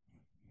bad.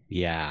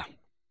 Yeah.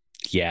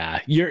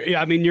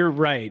 You're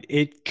right.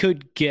 It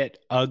could get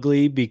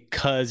ugly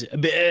because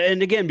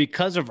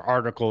of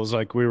articles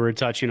like we were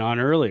touching on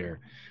earlier,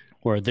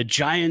 where the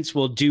Giants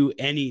will do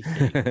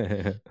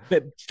anything.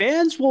 But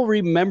fans will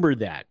remember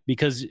that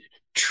because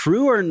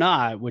true or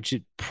not, which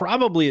it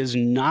probably is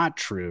not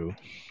true,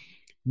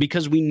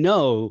 because we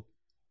know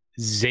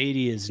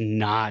Zadie is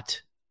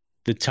not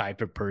the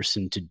type of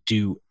person to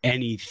do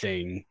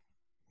anything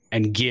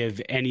and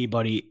give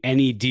anybody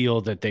any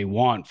deal that they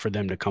want for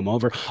them to come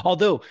over.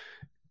 Although,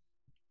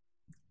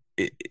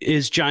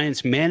 is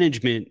Giants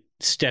management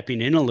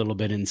stepping in a little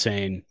bit and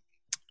saying,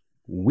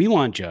 we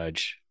want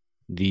Judge.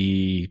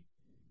 The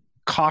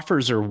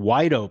coffers are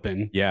wide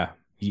open. Yeah.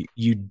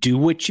 You do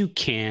what you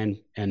can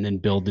and then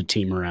build the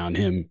team around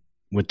him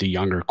with the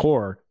younger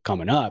core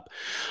coming up.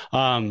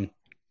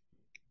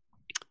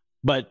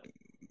 But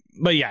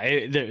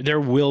yeah,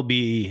 there will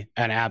be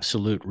an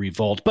absolute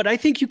revolt. But I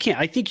think you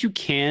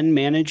can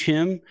manage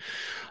him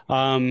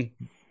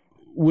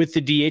with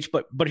the DH.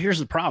 But here's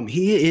the problem: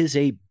 he is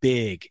a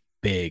big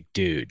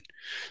dude.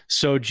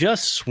 So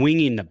just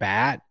swinging the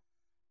bat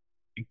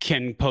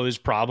can pose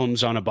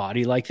problems on a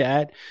body like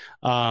that.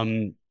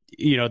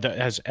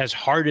 As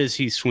hard as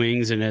he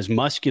swings and as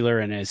muscular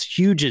and as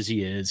huge as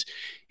he is,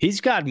 he's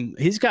got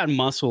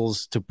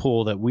muscles to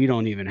pull that we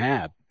don't even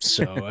have.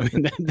 So I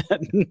mean,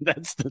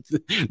 that's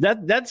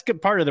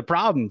part of the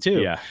problem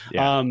too. Yeah,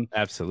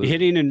 absolutely.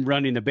 Hitting and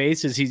running the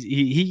bases,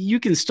 you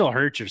can still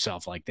hurt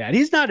yourself like that.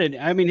 He's not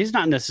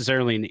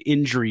necessarily an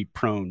injury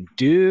prone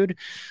dude.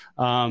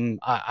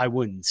 I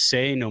wouldn't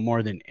say no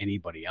more than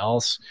anybody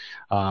else.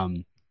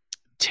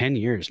 10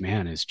 years,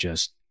 man, is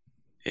just.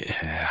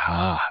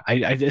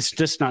 It's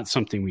just not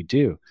something we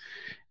do,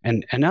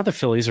 and now the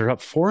Phillies are up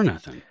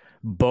 4-0.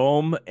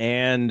 Bohm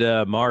and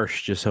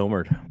Marsh just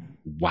homered.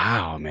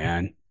 Wow,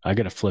 man! I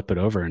got to flip it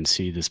over and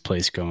see this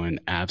place going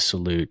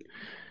absolute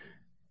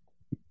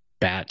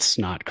bat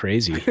snot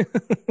crazy.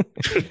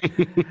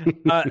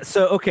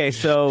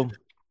 So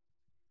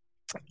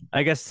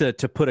I guess to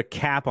put a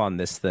cap on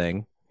this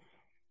thing,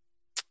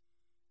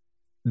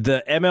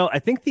 I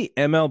think the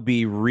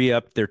MLB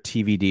re-upped their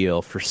TV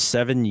deal for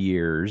 7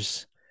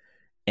 years.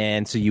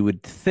 And so you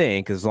would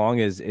think as long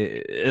as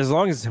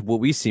what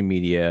we see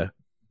media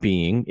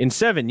being in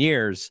 7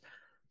 years,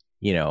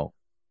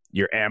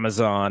 your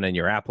Amazon and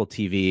your Apple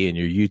TV and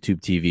your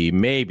YouTube TV,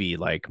 maybe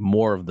like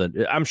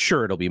I'm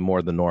sure it'll be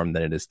more the norm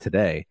than it is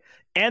today.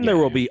 And there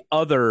will be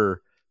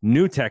other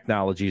new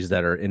technologies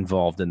that are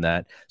involved in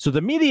that. So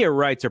the media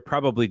rights are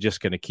probably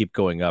just going to keep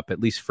going up, at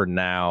least for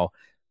now,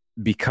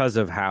 because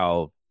of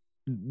how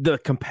the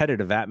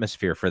competitive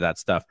atmosphere for that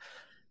stuff.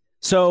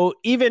 So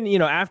even,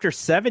 after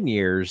 7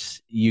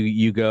 years,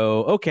 you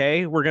go,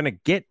 okay, we're going to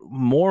get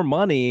more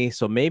money.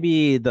 So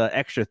maybe the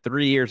extra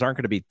 3 years aren't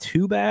going to be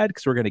too bad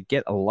because we're going to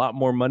get a lot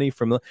more money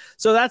from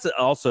so that's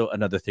also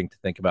another thing to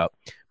think about.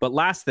 But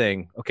last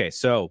thing. Okay.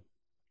 So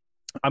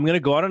I'm going to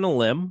go out on a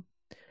limb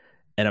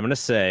and I'm going to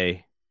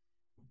say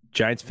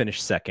Giants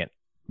finish second.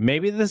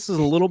 Maybe this is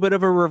a little bit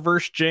of a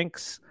reverse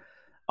jinx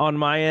on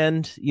my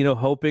end,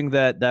 hoping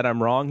that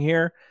I'm wrong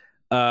here.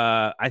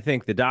 I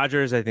think the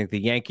Dodgers, I think the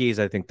Yankees,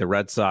 I think the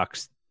Red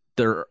Sox,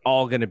 they're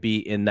all going to be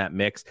in that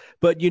mix.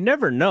 But you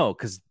never know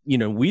because,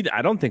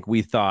 I don't think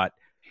we thought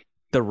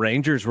the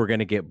Rangers were going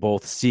to get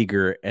both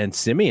Seager and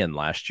Simeon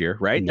last year,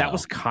 right? No. That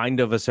was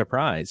kind of a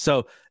surprise.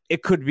 So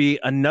it could be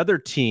another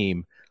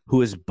team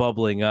who is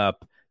bubbling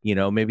up,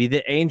 maybe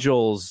the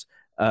Angels.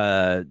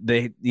 I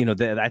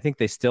think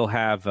they still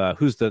have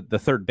who's the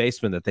third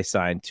baseman that they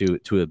signed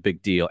to a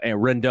big deal, and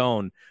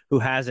Rendon, who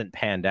hasn't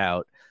panned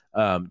out.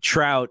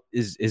 Trout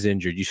is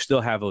injured. You still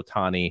have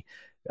Ohtani.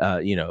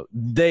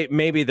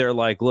 They're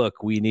like,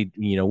 look, we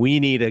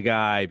need a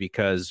guy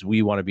because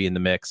we want to be in the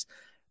mix.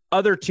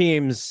 Other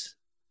teams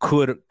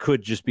could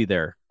just be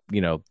there.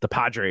 The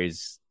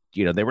Padres.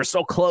 They were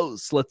so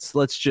close.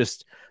 Let's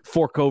just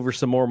fork over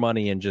some more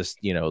money and just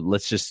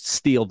let's just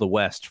steal the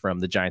West from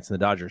the Giants and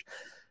the Dodgers.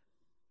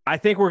 I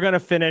think we're going to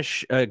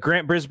finish.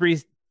 Grant Brisbane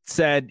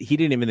said he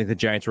didn't even think the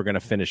Giants were going to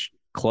finish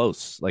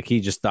close. Like he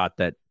just thought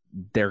that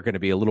they're going to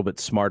be a little bit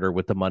smarter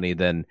with the money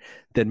than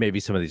maybe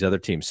some of these other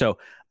teams. So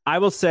I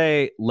will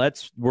say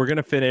we're going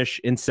to finish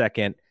in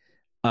second.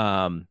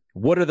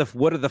 What are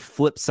the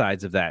flip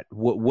sides of that?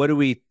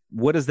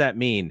 What does that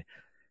mean?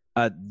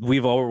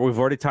 We've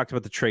already talked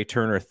about the Trey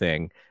Turner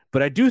thing,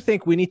 but I do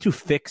think we need to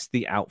fix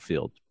the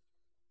outfield.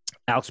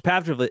 Alex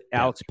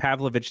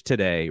Pavlovich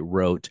today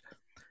wrote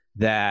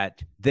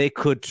that they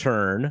could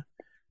turn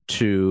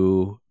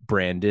to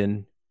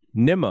Brandon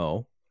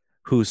Nimmo,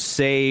 who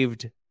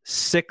saved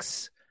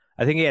 6.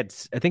 I think he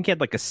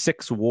had like a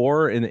 6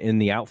 WAR in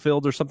the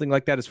outfield or something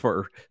like that. As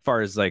far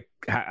as like,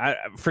 I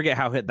forget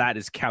how that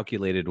is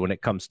calculated when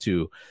it comes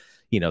to,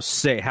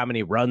 say how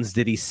many runs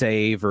did he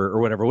save or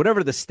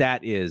whatever the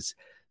stat is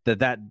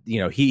that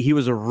he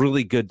was a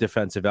really good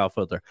defensive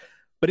outfielder,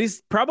 but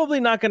he's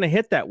probably not going to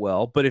hit that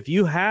well. But if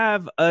you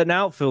have an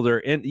outfielder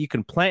and you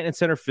can plant in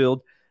center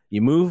field,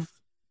 you move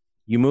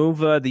the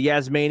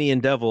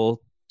Yasmanian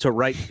Devil to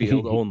right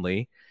field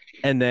only.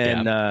 And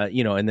then,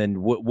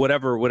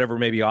 whatever,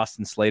 maybe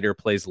Austin Slater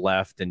plays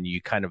left and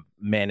you kind of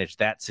manage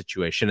that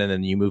situation. And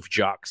then you move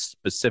Jock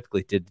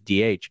specifically to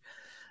DH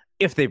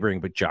if they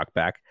bring Jock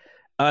back.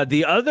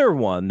 The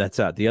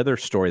other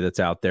story that's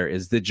out there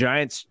is the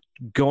Giants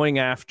going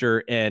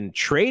after and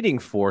trading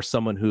for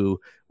someone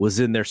who was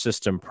in their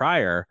system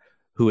prior,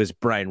 who is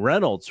Brian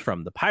Reynolds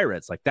from the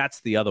Pirates. Like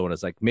that's the other one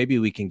is like, maybe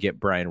we can get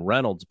Brian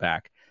Reynolds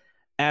back.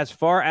 As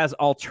far as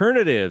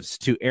alternatives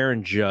to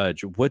Aaron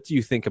Judge, what do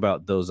you think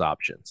about those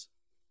options?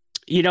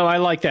 I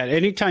like that.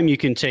 Anytime you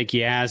can take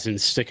Yaz and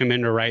stick him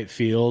into right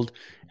field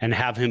and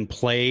have him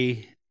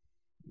play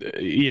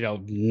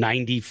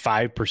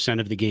 95%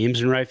 of the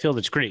games in right field.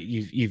 It's great.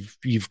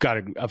 You've got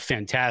a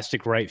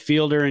fantastic right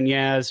fielder in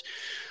Yaz.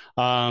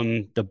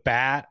 The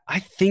bat, I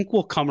think,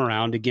 will come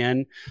around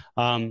again,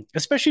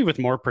 especially with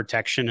more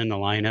protection in the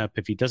lineup.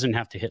 If he doesn't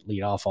have to hit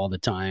leadoff all the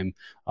time,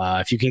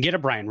 if you can get a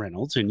Brian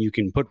Reynolds and you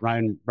can put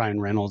Brian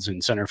Reynolds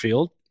in center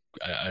field,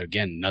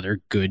 again,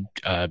 another good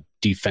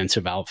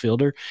defensive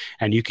outfielder,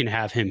 and you can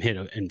have him hit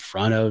in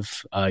front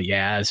of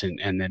Yaz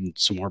and then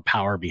some more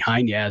power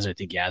behind Yaz. I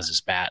think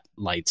Yaz's bat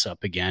lights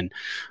up again.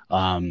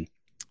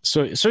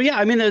 So yeah,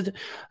 I mean,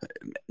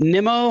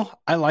 Nimmo,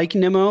 I like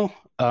Nimmo.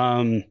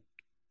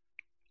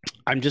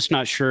 I'm just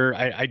not sure.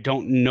 I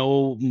don't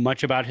know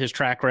much about his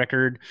track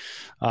record.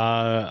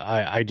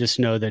 I just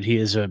know that he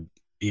is a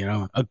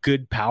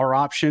good power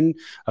option,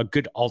 a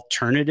good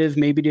alternative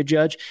maybe to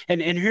Judge.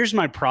 And here's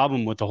my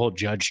problem with the whole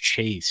Judge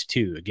chase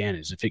too, again,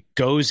 is if it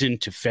goes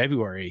into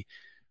February,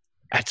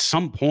 at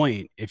some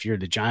point, if you're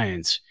the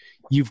Giants,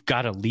 you've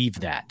got to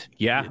leave that.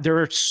 Yeah.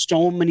 There are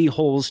so many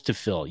holes to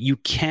fill. You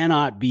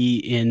cannot be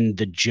in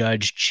the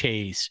Judge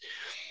chase,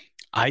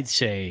 I'd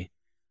say,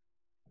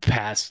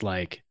 past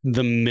like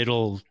the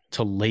middle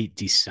to late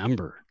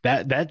December.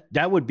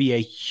 That would be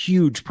a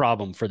huge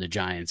problem for the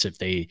Giants if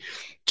they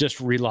just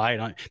relied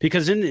on,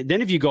 because then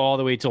if you go all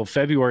the way till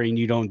February and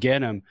you don't get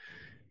them,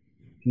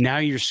 now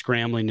you're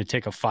scrambling to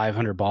take a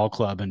 500 ball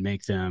club and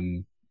make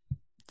them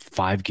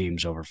 5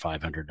 games over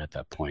 500 at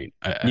that point.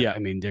 I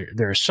mean,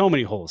 there are so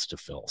many holes to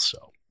fill.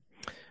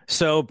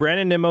 So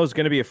Brandon Nimmo is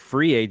going to be a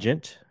free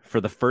agent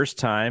for the first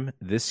time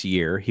this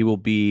year. He will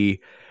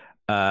be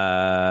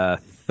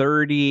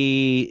 30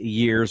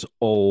 years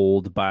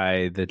old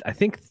I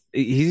think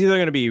he's either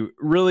going to be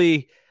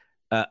really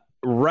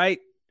right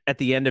at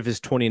the end of his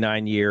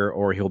 29 year,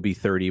 or he'll be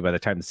 30 by the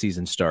time the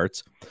season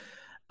starts.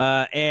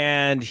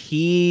 And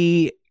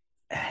he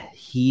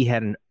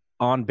had an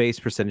on base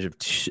percentage of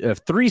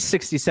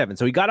 367.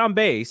 So he got on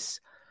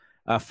base,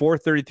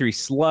 433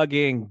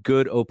 slugging,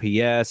 good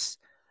OPS.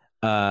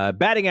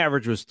 Batting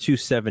average was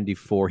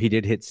 274. He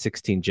did hit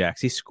 16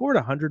 jacks. He scored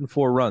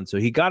 104 runs. So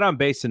he got on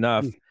base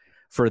enough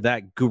for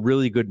that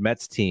really good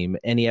Mets team,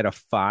 and he had a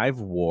 5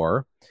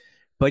 WAR.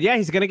 But yeah,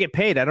 he's going to get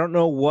paid. I don't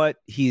know what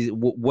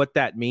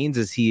that means.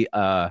 Is he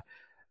 $18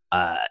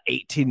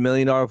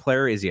 million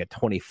player? Is he a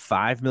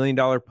 $25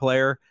 million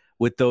player?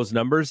 With those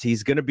numbers,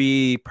 he's going to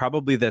be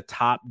probably the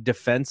top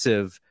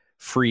defensive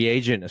free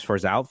agent as far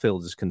as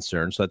outfield is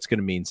concerned. So that's going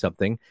to mean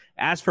something.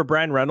 As for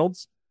Brian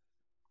Reynolds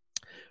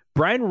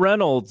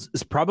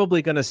is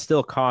probably going to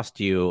still cost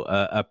you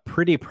a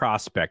pretty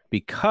prospect,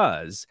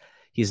 because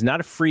he's not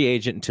a free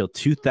agent until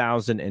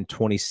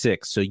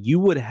 2026. So you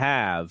would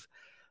have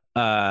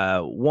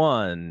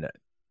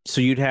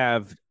you'd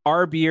have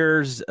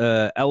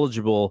RBers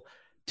eligible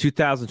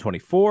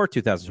 2024,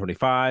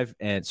 2025,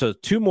 and so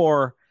 2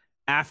 more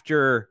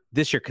after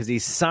this year, because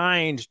he's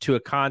signed to a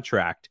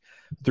contract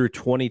through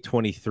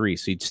 2023.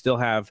 So you'd still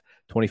have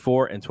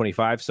 24 and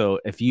 25. So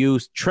if you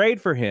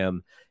trade for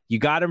him, you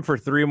got him for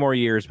 3 more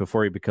years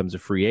before he becomes a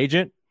free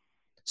agent.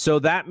 So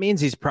that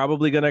means he's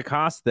probably going to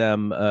cost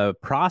them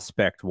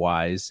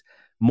prospect-wise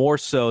more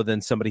so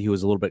than somebody who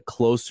was a little bit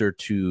closer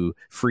to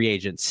free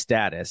agent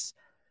status.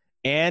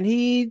 And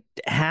he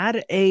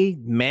had a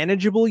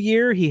manageable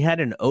year. He had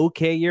an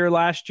okay year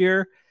last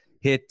year.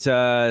 Hit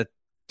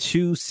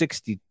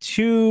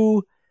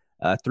 262,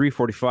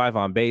 345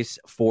 on base,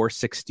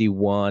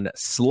 461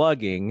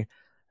 slugging,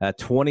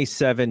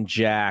 27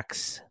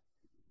 jacks,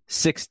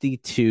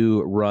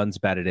 62 runs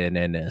batted in,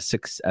 and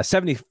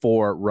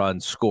 74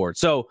 runs scored.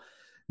 So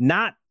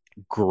not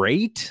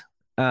great,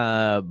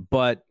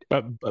 but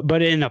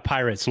in a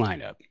Pirates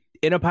lineup.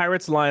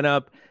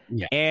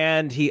 Yeah.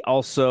 And he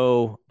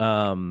also,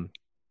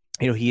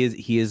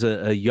 he is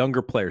a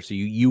younger player. So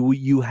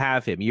you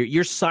have him.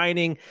 You're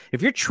signing.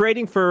 If you're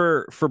trading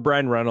for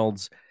Brian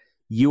Reynolds,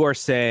 you are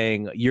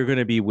saying you're going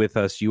to be with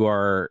us. You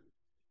are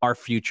our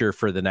future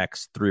for the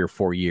next 3 or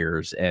 4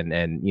 years,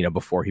 and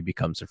before he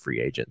becomes a free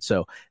agent.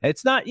 So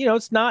it's not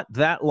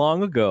that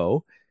long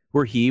ago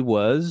where he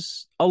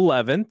was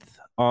 11th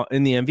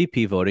in the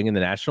MVP voting in the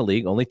National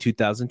League, only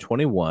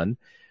 2021,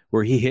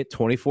 where he hit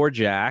 24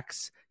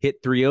 jacks,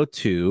 hit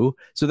 302.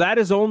 So that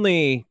is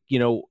only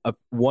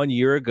 1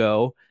 year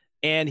ago,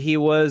 and he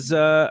was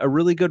a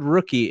really good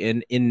rookie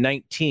in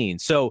 19.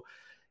 So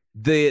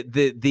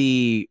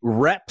the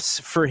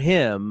reps for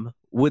him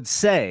would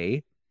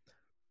say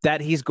that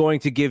he's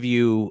going to give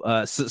you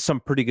some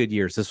pretty good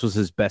years. This was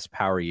his best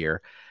power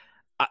year.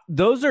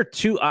 Those are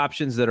 2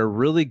 options that are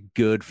really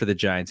good for the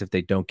Giants if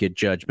they don't get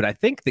Judge. But I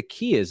think the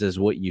key is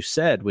what you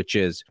said, which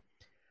is,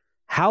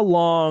 how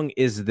long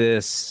is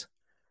this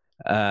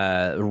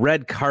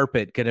red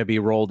carpet going to be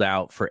rolled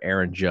out for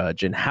Aaron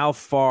Judge, and how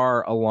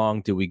far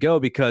along do we go?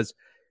 Because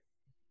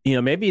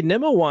maybe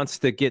Nimmo wants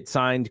to get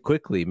signed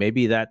quickly.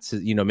 Maybe that's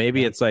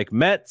maybe it's like,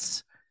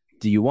 Mets,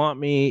 do you want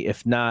me?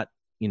 If not,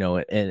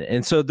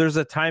 and so there's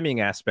a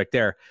timing aspect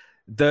there.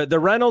 The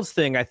Reynolds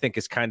thing, I think,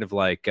 is kind of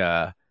like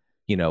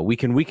we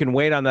can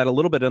wait on that a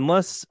little bit,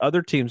 unless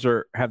other teams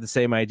have the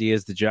same idea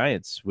as the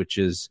Giants, which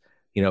is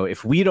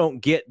if we don't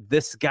get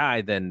this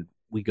guy, then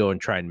we go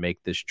and try and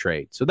make this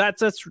trade. So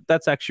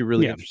that's actually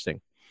really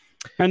interesting.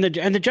 And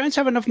the Giants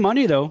have enough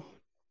money though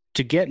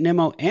to get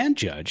Nimmo and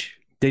Judge.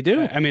 They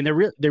do. I mean,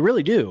 they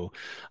really do.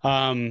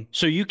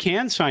 So you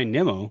can sign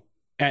Nimmo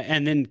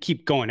and then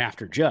keep going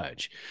after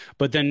Judge.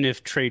 But then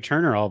if Trey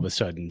Turner all of a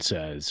sudden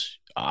says,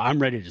 I'm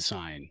ready to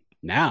sign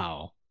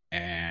now,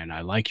 and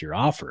I like your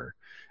offer,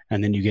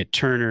 and then you get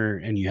Turner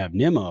and you have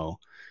Nimmo,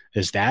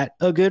 is that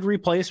a good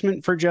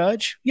replacement for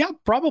Judge? Yeah,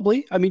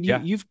 probably. I mean,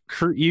 you've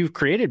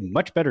created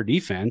much better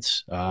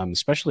defense,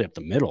 especially up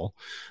the middle.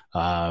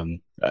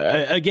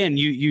 Again,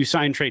 you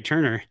sign Trey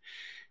Turner.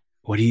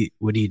 What do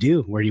you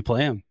do? Where do you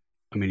play him?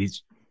 I mean,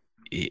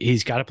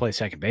 he's got to play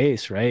second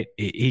base, right?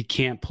 He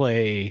can't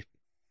play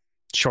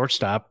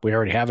shortstop. We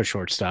already have a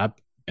shortstop.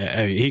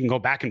 He can go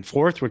back and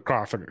forth with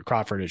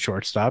Crawford at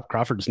shortstop.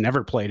 Crawford's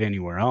never played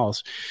anywhere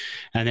else.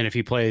 And then if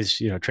he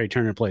plays, Trey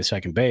Turner plays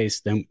second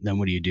base, then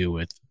what do you do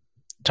with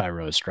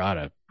Thairo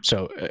Estrada?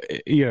 So,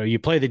 you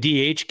play the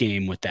DH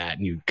game with that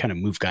and you kind of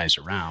move guys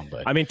around.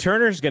 But I mean,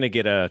 Turner's going to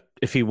get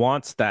if he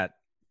wants that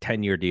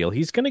 10-year deal,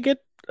 he's going to get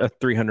a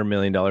 $300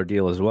 million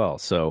deal as well.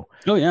 So,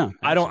 yeah,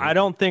 I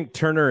don't think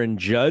Turner and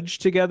Judge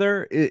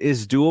together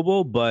is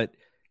doable, but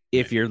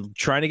if you're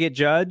trying to get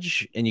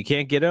Judge and you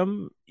can't get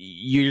him,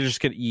 you're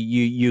just gonna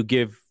you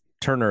give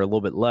Turner a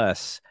little bit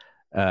less,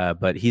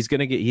 but he's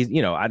gonna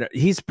get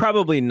he's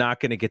probably not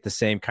gonna get the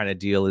same kind of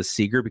deal as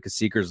Seager because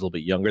Seager's a little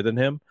bit younger than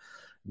him,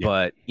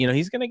 but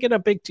he's gonna get a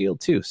big deal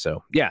too.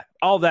 So yeah,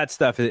 all that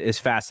stuff is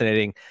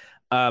fascinating.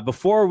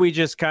 Before we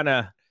just kind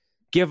of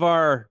give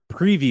our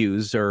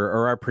previews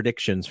or our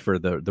predictions for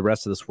the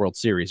rest of this World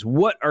Series,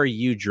 what are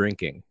you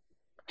drinking?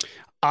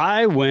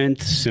 I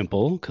went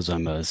simple because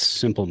I'm a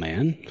simple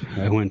man.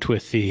 I went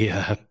with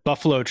the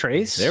Buffalo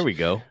Trace. There we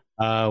go.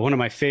 One of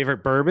my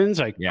favorite bourbons.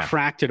 I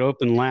cracked it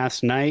open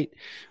last night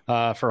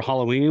for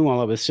Halloween while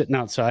I was sitting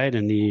outside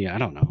in I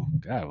don't know,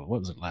 God,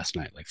 what was it last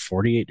night? Like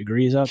 48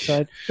 degrees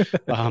outside.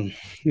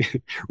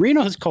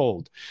 Reno's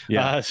cold.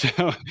 Yeah.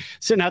 So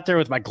sitting out there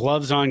with my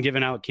gloves on,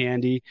 giving out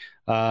candy.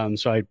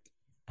 So I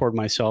poured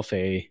myself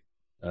a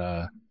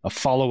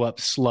follow-up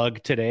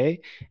slug today,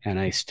 and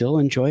I still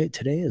enjoy it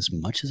today as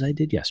much as I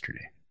did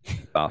yesterday.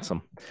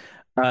 Awesome.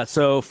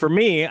 So for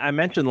me, I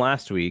mentioned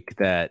last week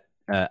that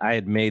I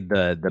had made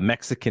the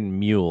Mexican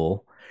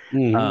Mule.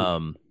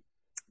 Mm-hmm.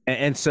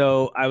 And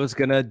so I was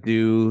going to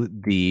do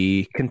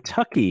the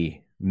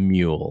Kentucky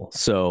Mule.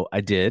 So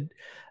I did.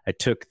 I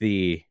took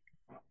my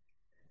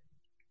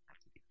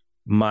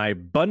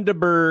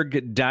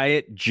Bundaberg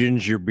Diet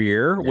Ginger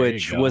Beer,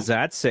 which was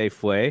at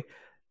Safeway.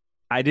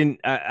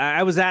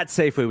 I was at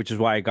Safeway, which is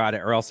why I got it,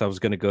 or else I was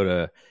going to go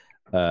to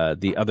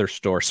the other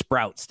store,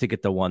 Sprouts, to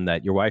get the one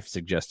that your wife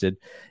suggested.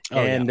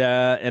 And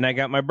I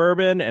got my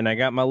bourbon, and I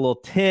got my little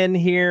tin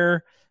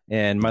here,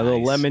 and my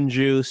little lemon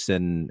juice,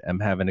 and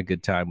I'm having a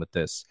good time with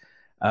this.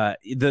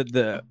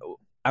 The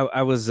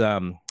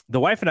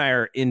wife and I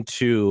are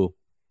into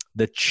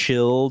the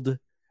chilled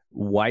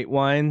white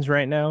wines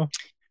right now.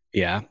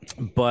 Yeah,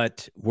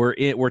 but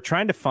we're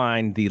trying to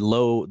find the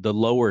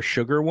lower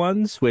sugar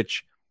ones,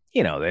 which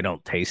they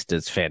don't taste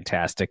as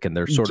fantastic, and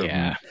they're sort of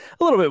a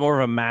little bit more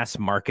of a mass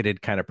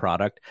marketed kind of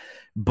product.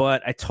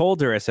 But I told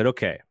her, I said,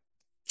 okay,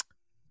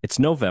 it's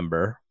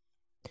November.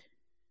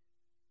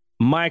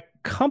 My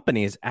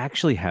company is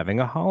actually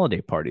having a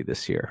holiday party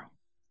this year.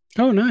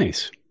 Oh,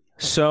 nice.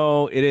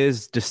 So it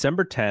is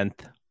December 10th,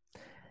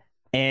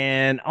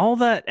 and all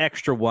that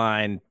extra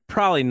wine,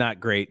 probably not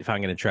great if I'm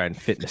going to try and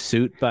fit in a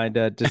suit by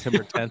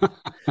December 10th.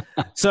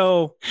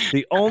 So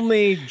the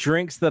only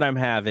drinks that I'm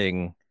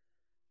having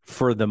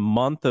for the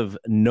month of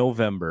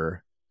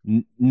November,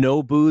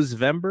 no booze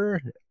Vember,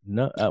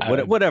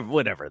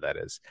 whatever that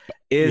is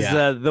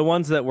the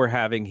ones that we're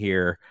having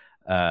here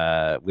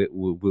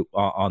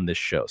on this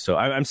show. So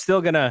I'm still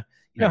gonna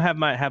have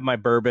my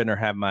bourbon or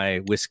have my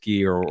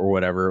whiskey or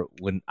whatever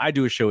when I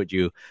do a show with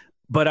you,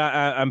 but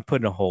I'm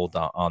putting a hold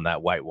on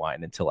that white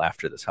wine until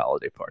after this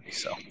holiday party.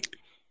 So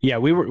yeah,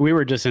 we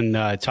were just in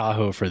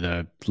Tahoe for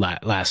the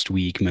last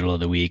week, middle of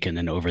the week, and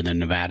then over the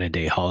Nevada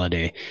Day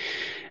holiday.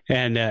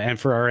 And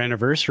for our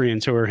anniversary,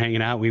 and so we're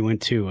hanging out. We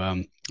went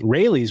to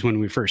Rayleigh's when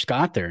we first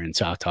got there in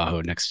South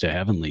Tahoe, next to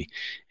Heavenly,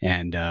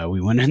 and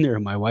we went in there.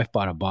 And my wife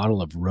bought a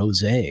bottle of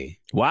rosé.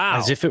 Wow!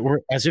 As if it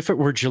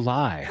were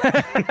July.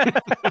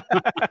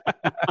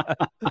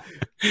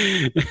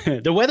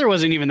 The weather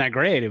wasn't even that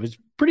great. It was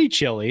pretty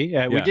chilly.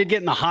 We did get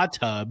in the hot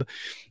tub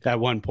at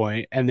one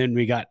point, and then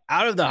we got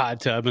out of the hot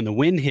tub, and the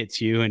wind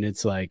hits you, and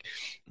it's like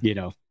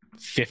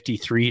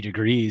 53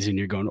 degrees, and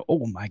you're going,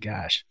 oh my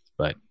gosh!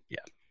 But yeah.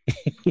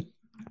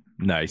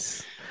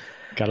 Nice.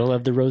 Gotta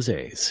love the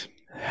rosés.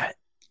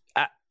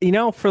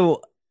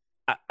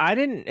 I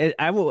didn't.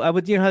 I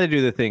would. You know how they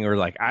do the thing, or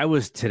like I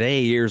was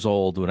today years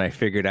old when I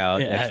figured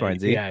out X, Y,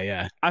 and Z.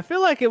 Yeah. I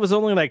feel like it was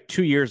only like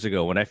 2 years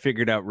ago when I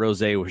figured out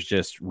rosé was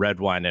just red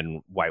wine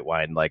and white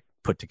wine like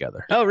put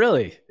together. Oh,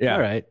 really? Yeah.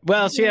 All right.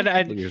 Well, see,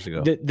 Years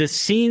ago. The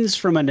scenes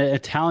from an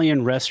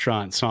Italian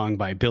restaurant song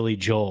by Billy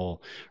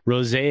Joel,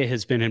 rosé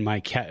has been in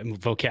my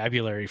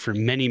vocabulary for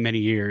many, many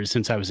years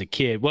since I was a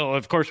kid. Well,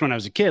 of course, when I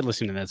was a kid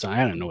listening to that song,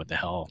 I don't know what the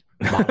hell.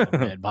 Bottle of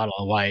red, bottle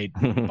of white,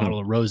 bottle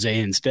of rosé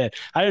instead.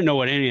 I didn't know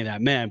what any of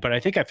that meant, but I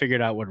think I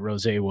figured out what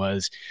rosé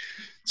was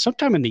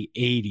sometime in the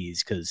 80s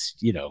because,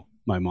 you know,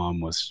 my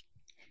mom was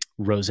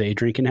rosé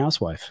drinking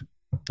housewife.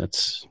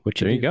 That's what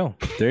you There do. you go.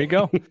 There you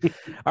go.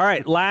 All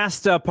right.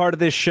 Last part of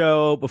this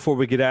show before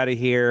we get out of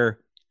here.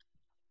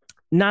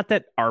 Not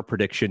that our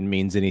prediction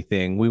means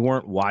anything. We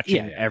weren't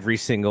watching every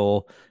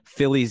single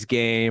Phillies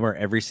game or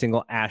every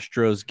single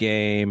Astros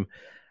game.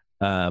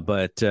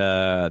 But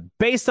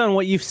based on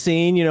what you've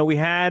seen, you know, we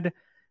had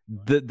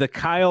the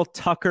Kyle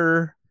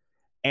Tucker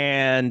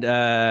and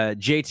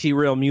JT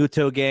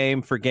Realmuto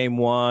game for game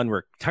one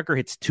where Tucker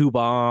hits 2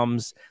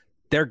 bombs.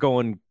 They're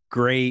going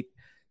great.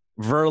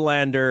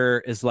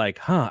 Verlander is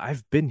like,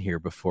 I've been here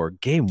before.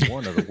 Game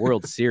 1 of the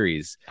World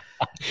Series.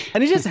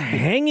 And he's just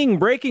hanging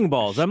breaking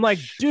balls. I'm like,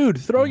 dude,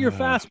 throw your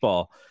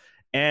fastball.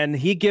 And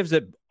he gives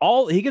it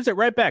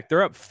right back.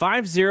 They're up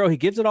 5-0. He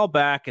gives it all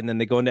back. And then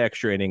they go into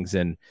extra innings.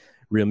 And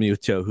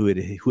Realmuto,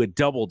 who had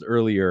doubled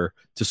earlier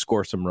to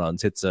score some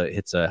runs, hits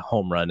a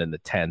home run in the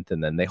 10th.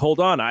 And then they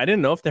hold on. I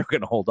didn't know if they were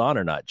going to hold on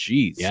or not.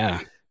 Jeez. Yeah.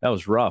 That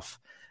was rough.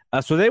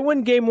 So they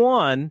win game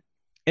 1.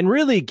 And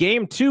really,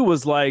 game 2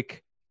 was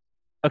like,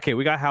 okay,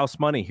 we got house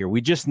money here. We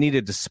just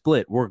needed to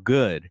split. We're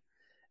good.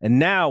 And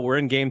now we're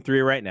in game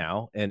 3 right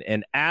now.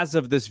 And as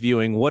of this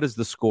viewing, what is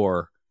the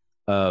score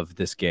of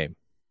this game?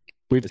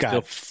 We've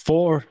got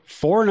 4-0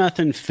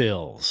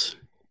 Phils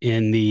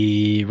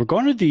we're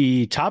going to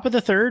the top of the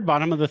third,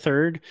 bottom of the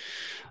third.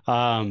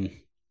 Yeah,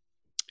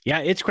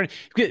 it's great.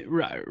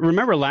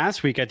 Remember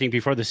last week, I think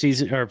before the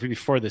season or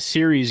before the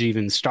series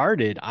even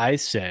started, I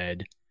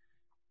said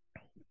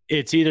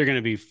it's either going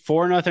to be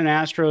 4-0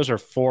 Astros or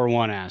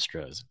 4-1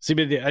 Astros. See,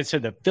 but I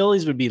said the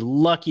Phillies would be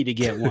lucky to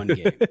get one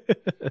game.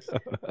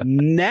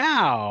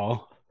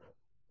 Now,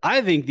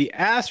 I think the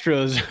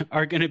Astros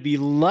are going to be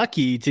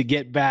lucky to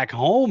get back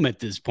home at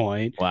this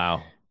point.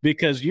 Wow.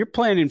 Because you're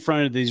playing in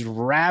front of these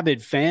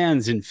rabid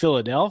fans in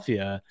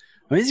Philadelphia.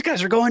 I mean, these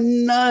guys are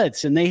going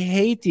nuts, and they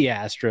hate the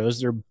Astros.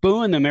 They're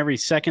booing them every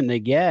second they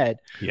get.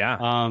 Yeah.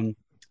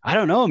 I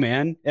don't know,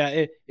 man.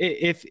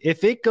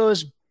 If it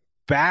goes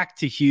back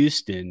to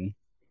Houston,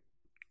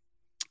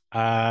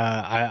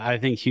 I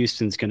think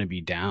Houston's going to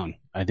be down.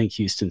 I think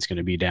Houston's going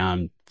to be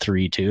down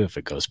 3-2 if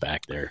it goes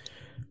back there.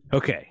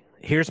 Okay,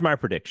 here's my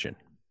prediction.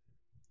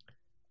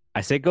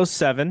 I say go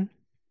 7.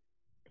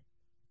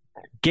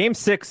 Game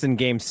 6 and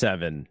Game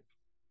 7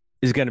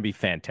 is going to be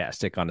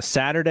fantastic on a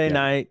Saturday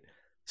night,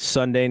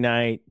 Sunday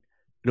night.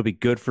 It'll be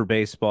good for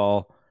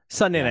baseball.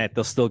 Sunday night,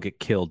 they'll still get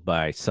killed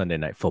by Sunday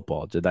Night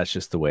Football. That's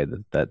just the way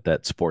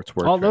that sports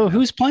work. Although,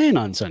 who's playing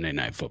on Sunday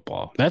Night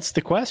Football? That's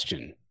the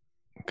question.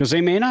 Because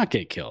they may not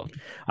get killed.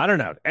 I don't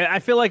know. I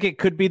feel like it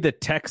could be the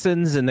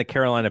Texans and the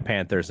Carolina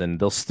Panthers, and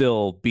they'll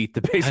still beat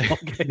the baseball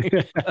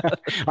game.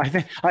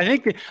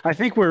 I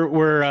think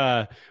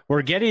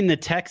we're getting the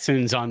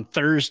Texans on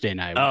Thursday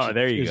night. Oh,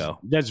 there you go.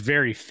 That's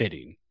very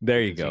fitting.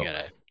 There you go.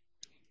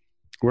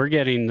 We're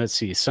getting, let's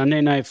see,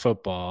 Sunday Night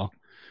Football.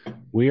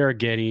 We are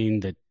getting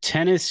the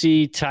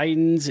Tennessee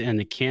Titans and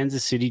the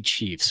Kansas City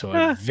Chiefs. So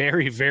a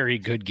very, very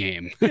good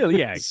game.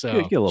 Yeah,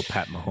 so get a little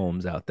Pat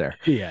Mahomes out there.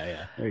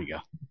 Yeah. There you go.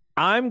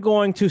 I'm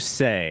going to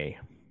say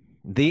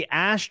the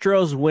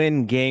Astros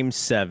win Game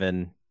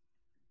 7,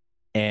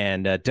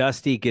 and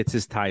Dusty gets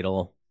his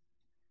title.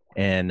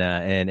 And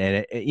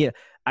I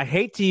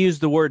hate to use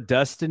the word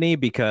destiny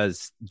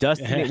because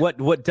destiny.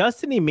 what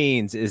destiny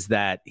means is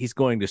that he's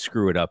going to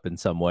screw it up in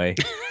some way.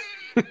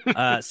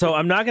 So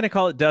I'm not going to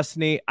call it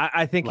destiny.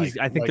 I think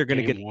they're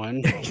going to get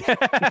one.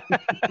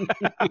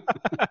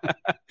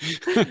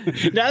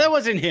 No, that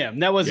wasn't him.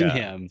 That wasn't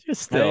him.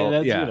 Just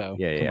still,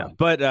 yeah.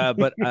 But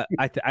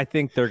I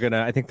think they're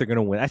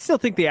gonna win. I still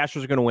think the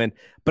Astros are gonna win.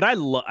 But I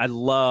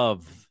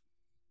love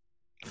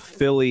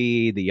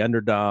Philly, the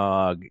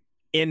underdog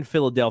in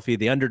Philadelphia,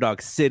 the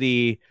underdog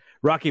city.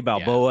 Rocky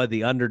Balboa,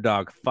 the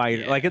underdog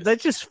fighter. Yes. Like that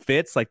just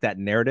fits like that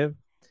narrative.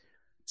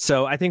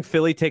 So I think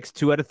Philly takes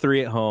 2 out of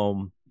 3 at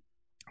home.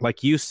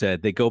 Like you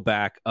said, they go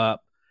back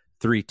up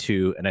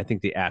 3-2, and I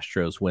think the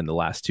Astros win the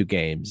last 2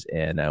 games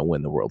and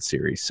win the World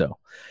Series. So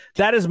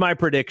that is my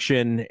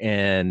prediction.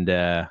 And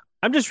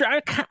I'm just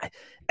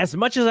as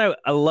much as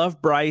I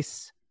love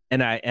Bryce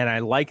and I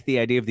like the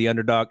idea of the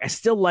underdog, I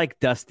still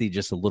like Dusty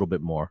just a little bit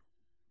more.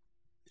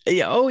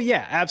 Yeah. Oh,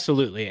 yeah,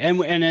 absolutely.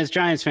 And as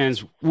Giants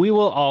fans, we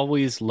will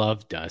always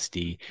love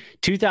Dusty.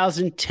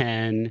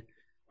 2010,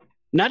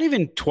 not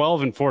even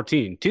 12 and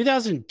 14,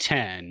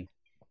 2010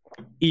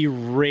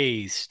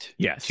 erased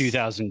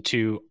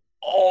 2002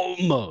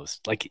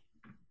 almost like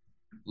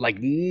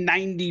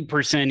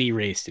 90%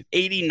 erased it,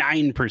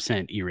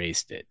 89%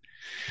 erased it.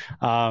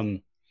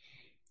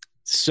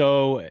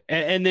 So,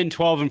 and then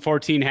 12 and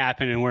 14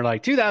 happened, and we're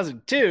like,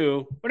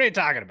 2002? What are you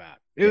talking about?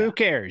 Yeah. Who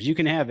cares? You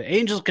can have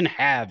Angels can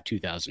have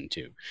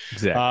 2002.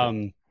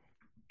 Exactly.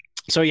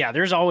 So yeah,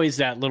 there's always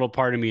that little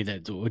part of me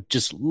that would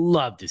just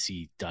love to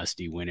see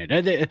Dusty win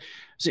it. There's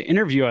an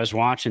interview I was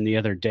watching the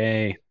other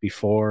day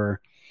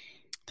before,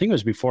 I think it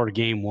was before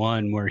Game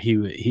 1, where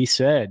he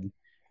said,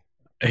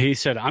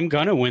 I'm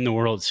gonna win the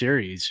World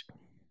Series.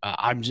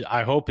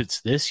 I hope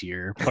it's this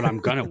year, but I'm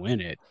gonna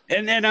win it.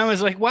 And then I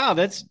was like, wow,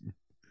 that's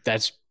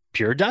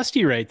pure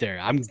Dusty right there.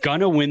 I'm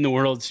gonna win the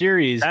World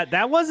Series.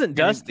 That wasn't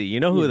Dusty. You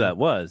know who that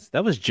was?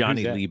 That was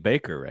Johnny Lee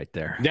Baker right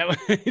there.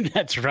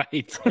 That's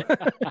right.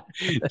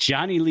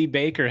 Johnny Lee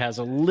Baker has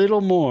a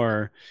little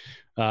more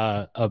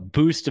a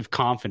boost of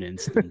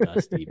confidence than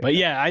Dusty. But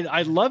yeah,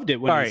 I loved it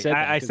when I said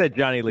that. I said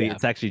Johnny Lee. Yeah.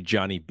 It's actually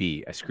Johnny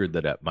B. I screwed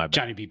that up. My bad.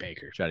 Johnny B.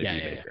 Baker. Johnny B.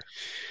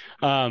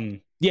 Baker.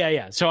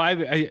 Yeah. So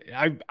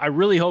I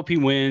really hope he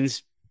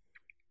wins.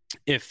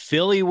 If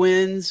Philly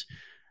wins,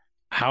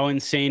 how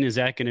insane is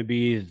that going to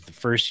be? The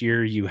first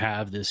year you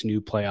have this new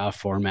playoff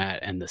format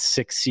and the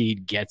 6th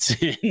seed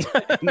gets in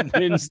and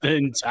wins the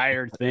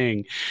entire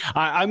thing.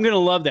 I'm going to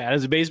love that.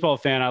 As a baseball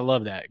fan, I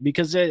love that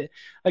because,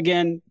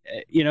 again,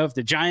 if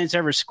the Giants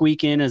ever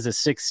squeak in as a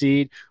 6th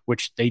seed,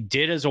 which they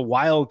did as a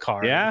wild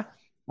card,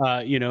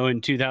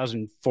 in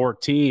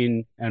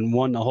 2014 and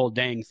won the whole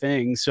dang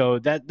thing. So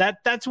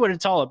that's what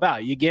it's all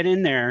about. You get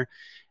in there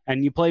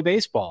and you play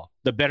baseball.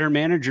 The better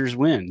managers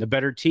win. The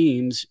better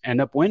teams end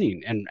up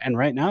winning. And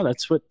right now,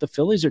 that's what the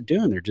Phillies are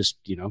doing. They're just,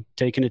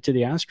 taking it to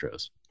the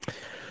Astros.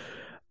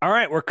 All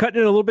right, we're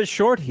cutting it a little bit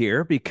short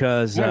here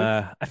because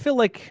I feel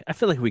like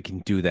we can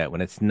do that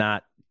when it's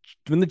not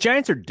when the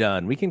Giants are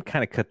done. We can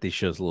kind of cut these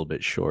shows a little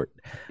bit short.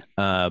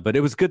 But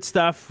it was good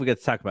stuff. We got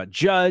to talk about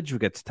Judge. We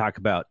got to talk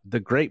about the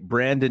great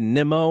Brandon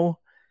Nimmo.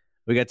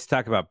 We got to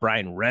talk about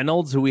Brian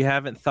Reynolds, who we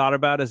haven't thought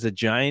about as a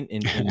Giant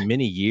in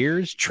many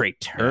years. Trey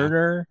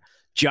Turner,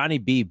 Johnny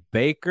B.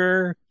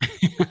 Baker.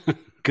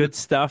 Good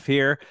stuff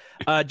here.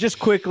 Just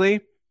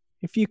quickly,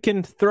 if you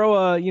can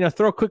throw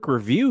a quick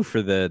review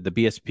for the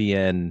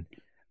BSPN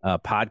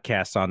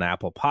podcast on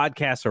Apple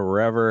Podcasts or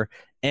wherever,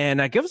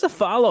 and give us a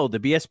follow, the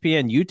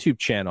BSPN YouTube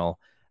channel.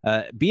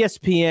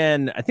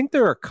 BSPN, I think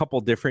there are a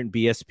couple different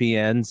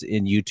BSPNs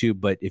in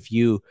YouTube, but if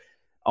you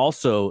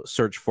also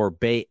search for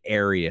Bay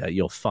Area,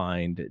 you'll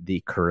find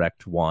the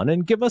correct one,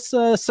 and give us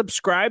a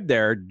subscribe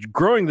there.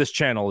 Growing this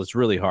channel is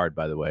really hard,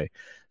 by the way.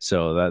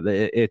 So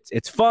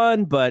it's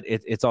fun, but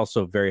it's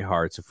also very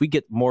hard. So if we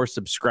get more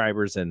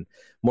subscribers and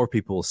more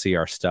people will see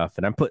our stuff,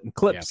 and I'm putting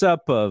clips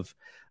up of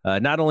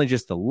not only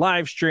just the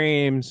live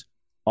streams,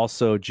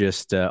 also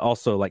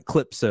like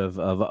clips of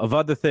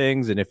other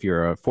things. And if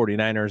you're a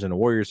 49ers and a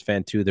Warriors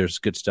fan too, there's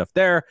good stuff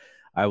there.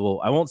 I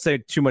won't say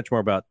too much more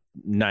about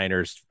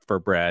Niners for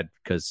Brad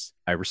because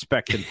I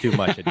respect him too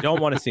much. I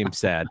don't want to seem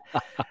sad.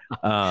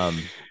 But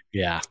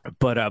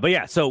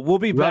yeah, so we'll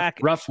be back.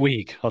 Rough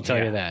week, I'll tell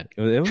you that.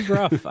 It was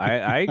rough.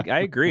 I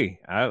agree.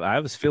 I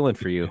was feeling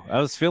for you. I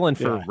was feeling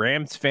for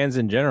Rams fans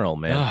in general,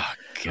 man. Oh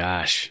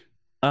gosh.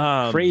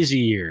 Crazy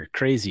year.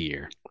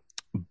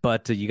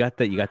 But you got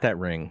that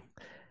ring.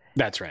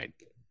 That's right.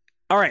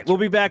 All right, we'll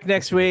be back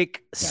next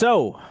week. Yeah.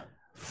 So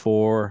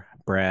for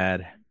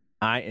Brad,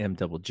 I am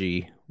Double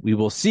G. We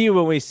will see you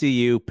when we see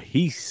you.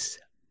 Peace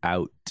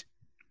out.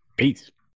 Peace.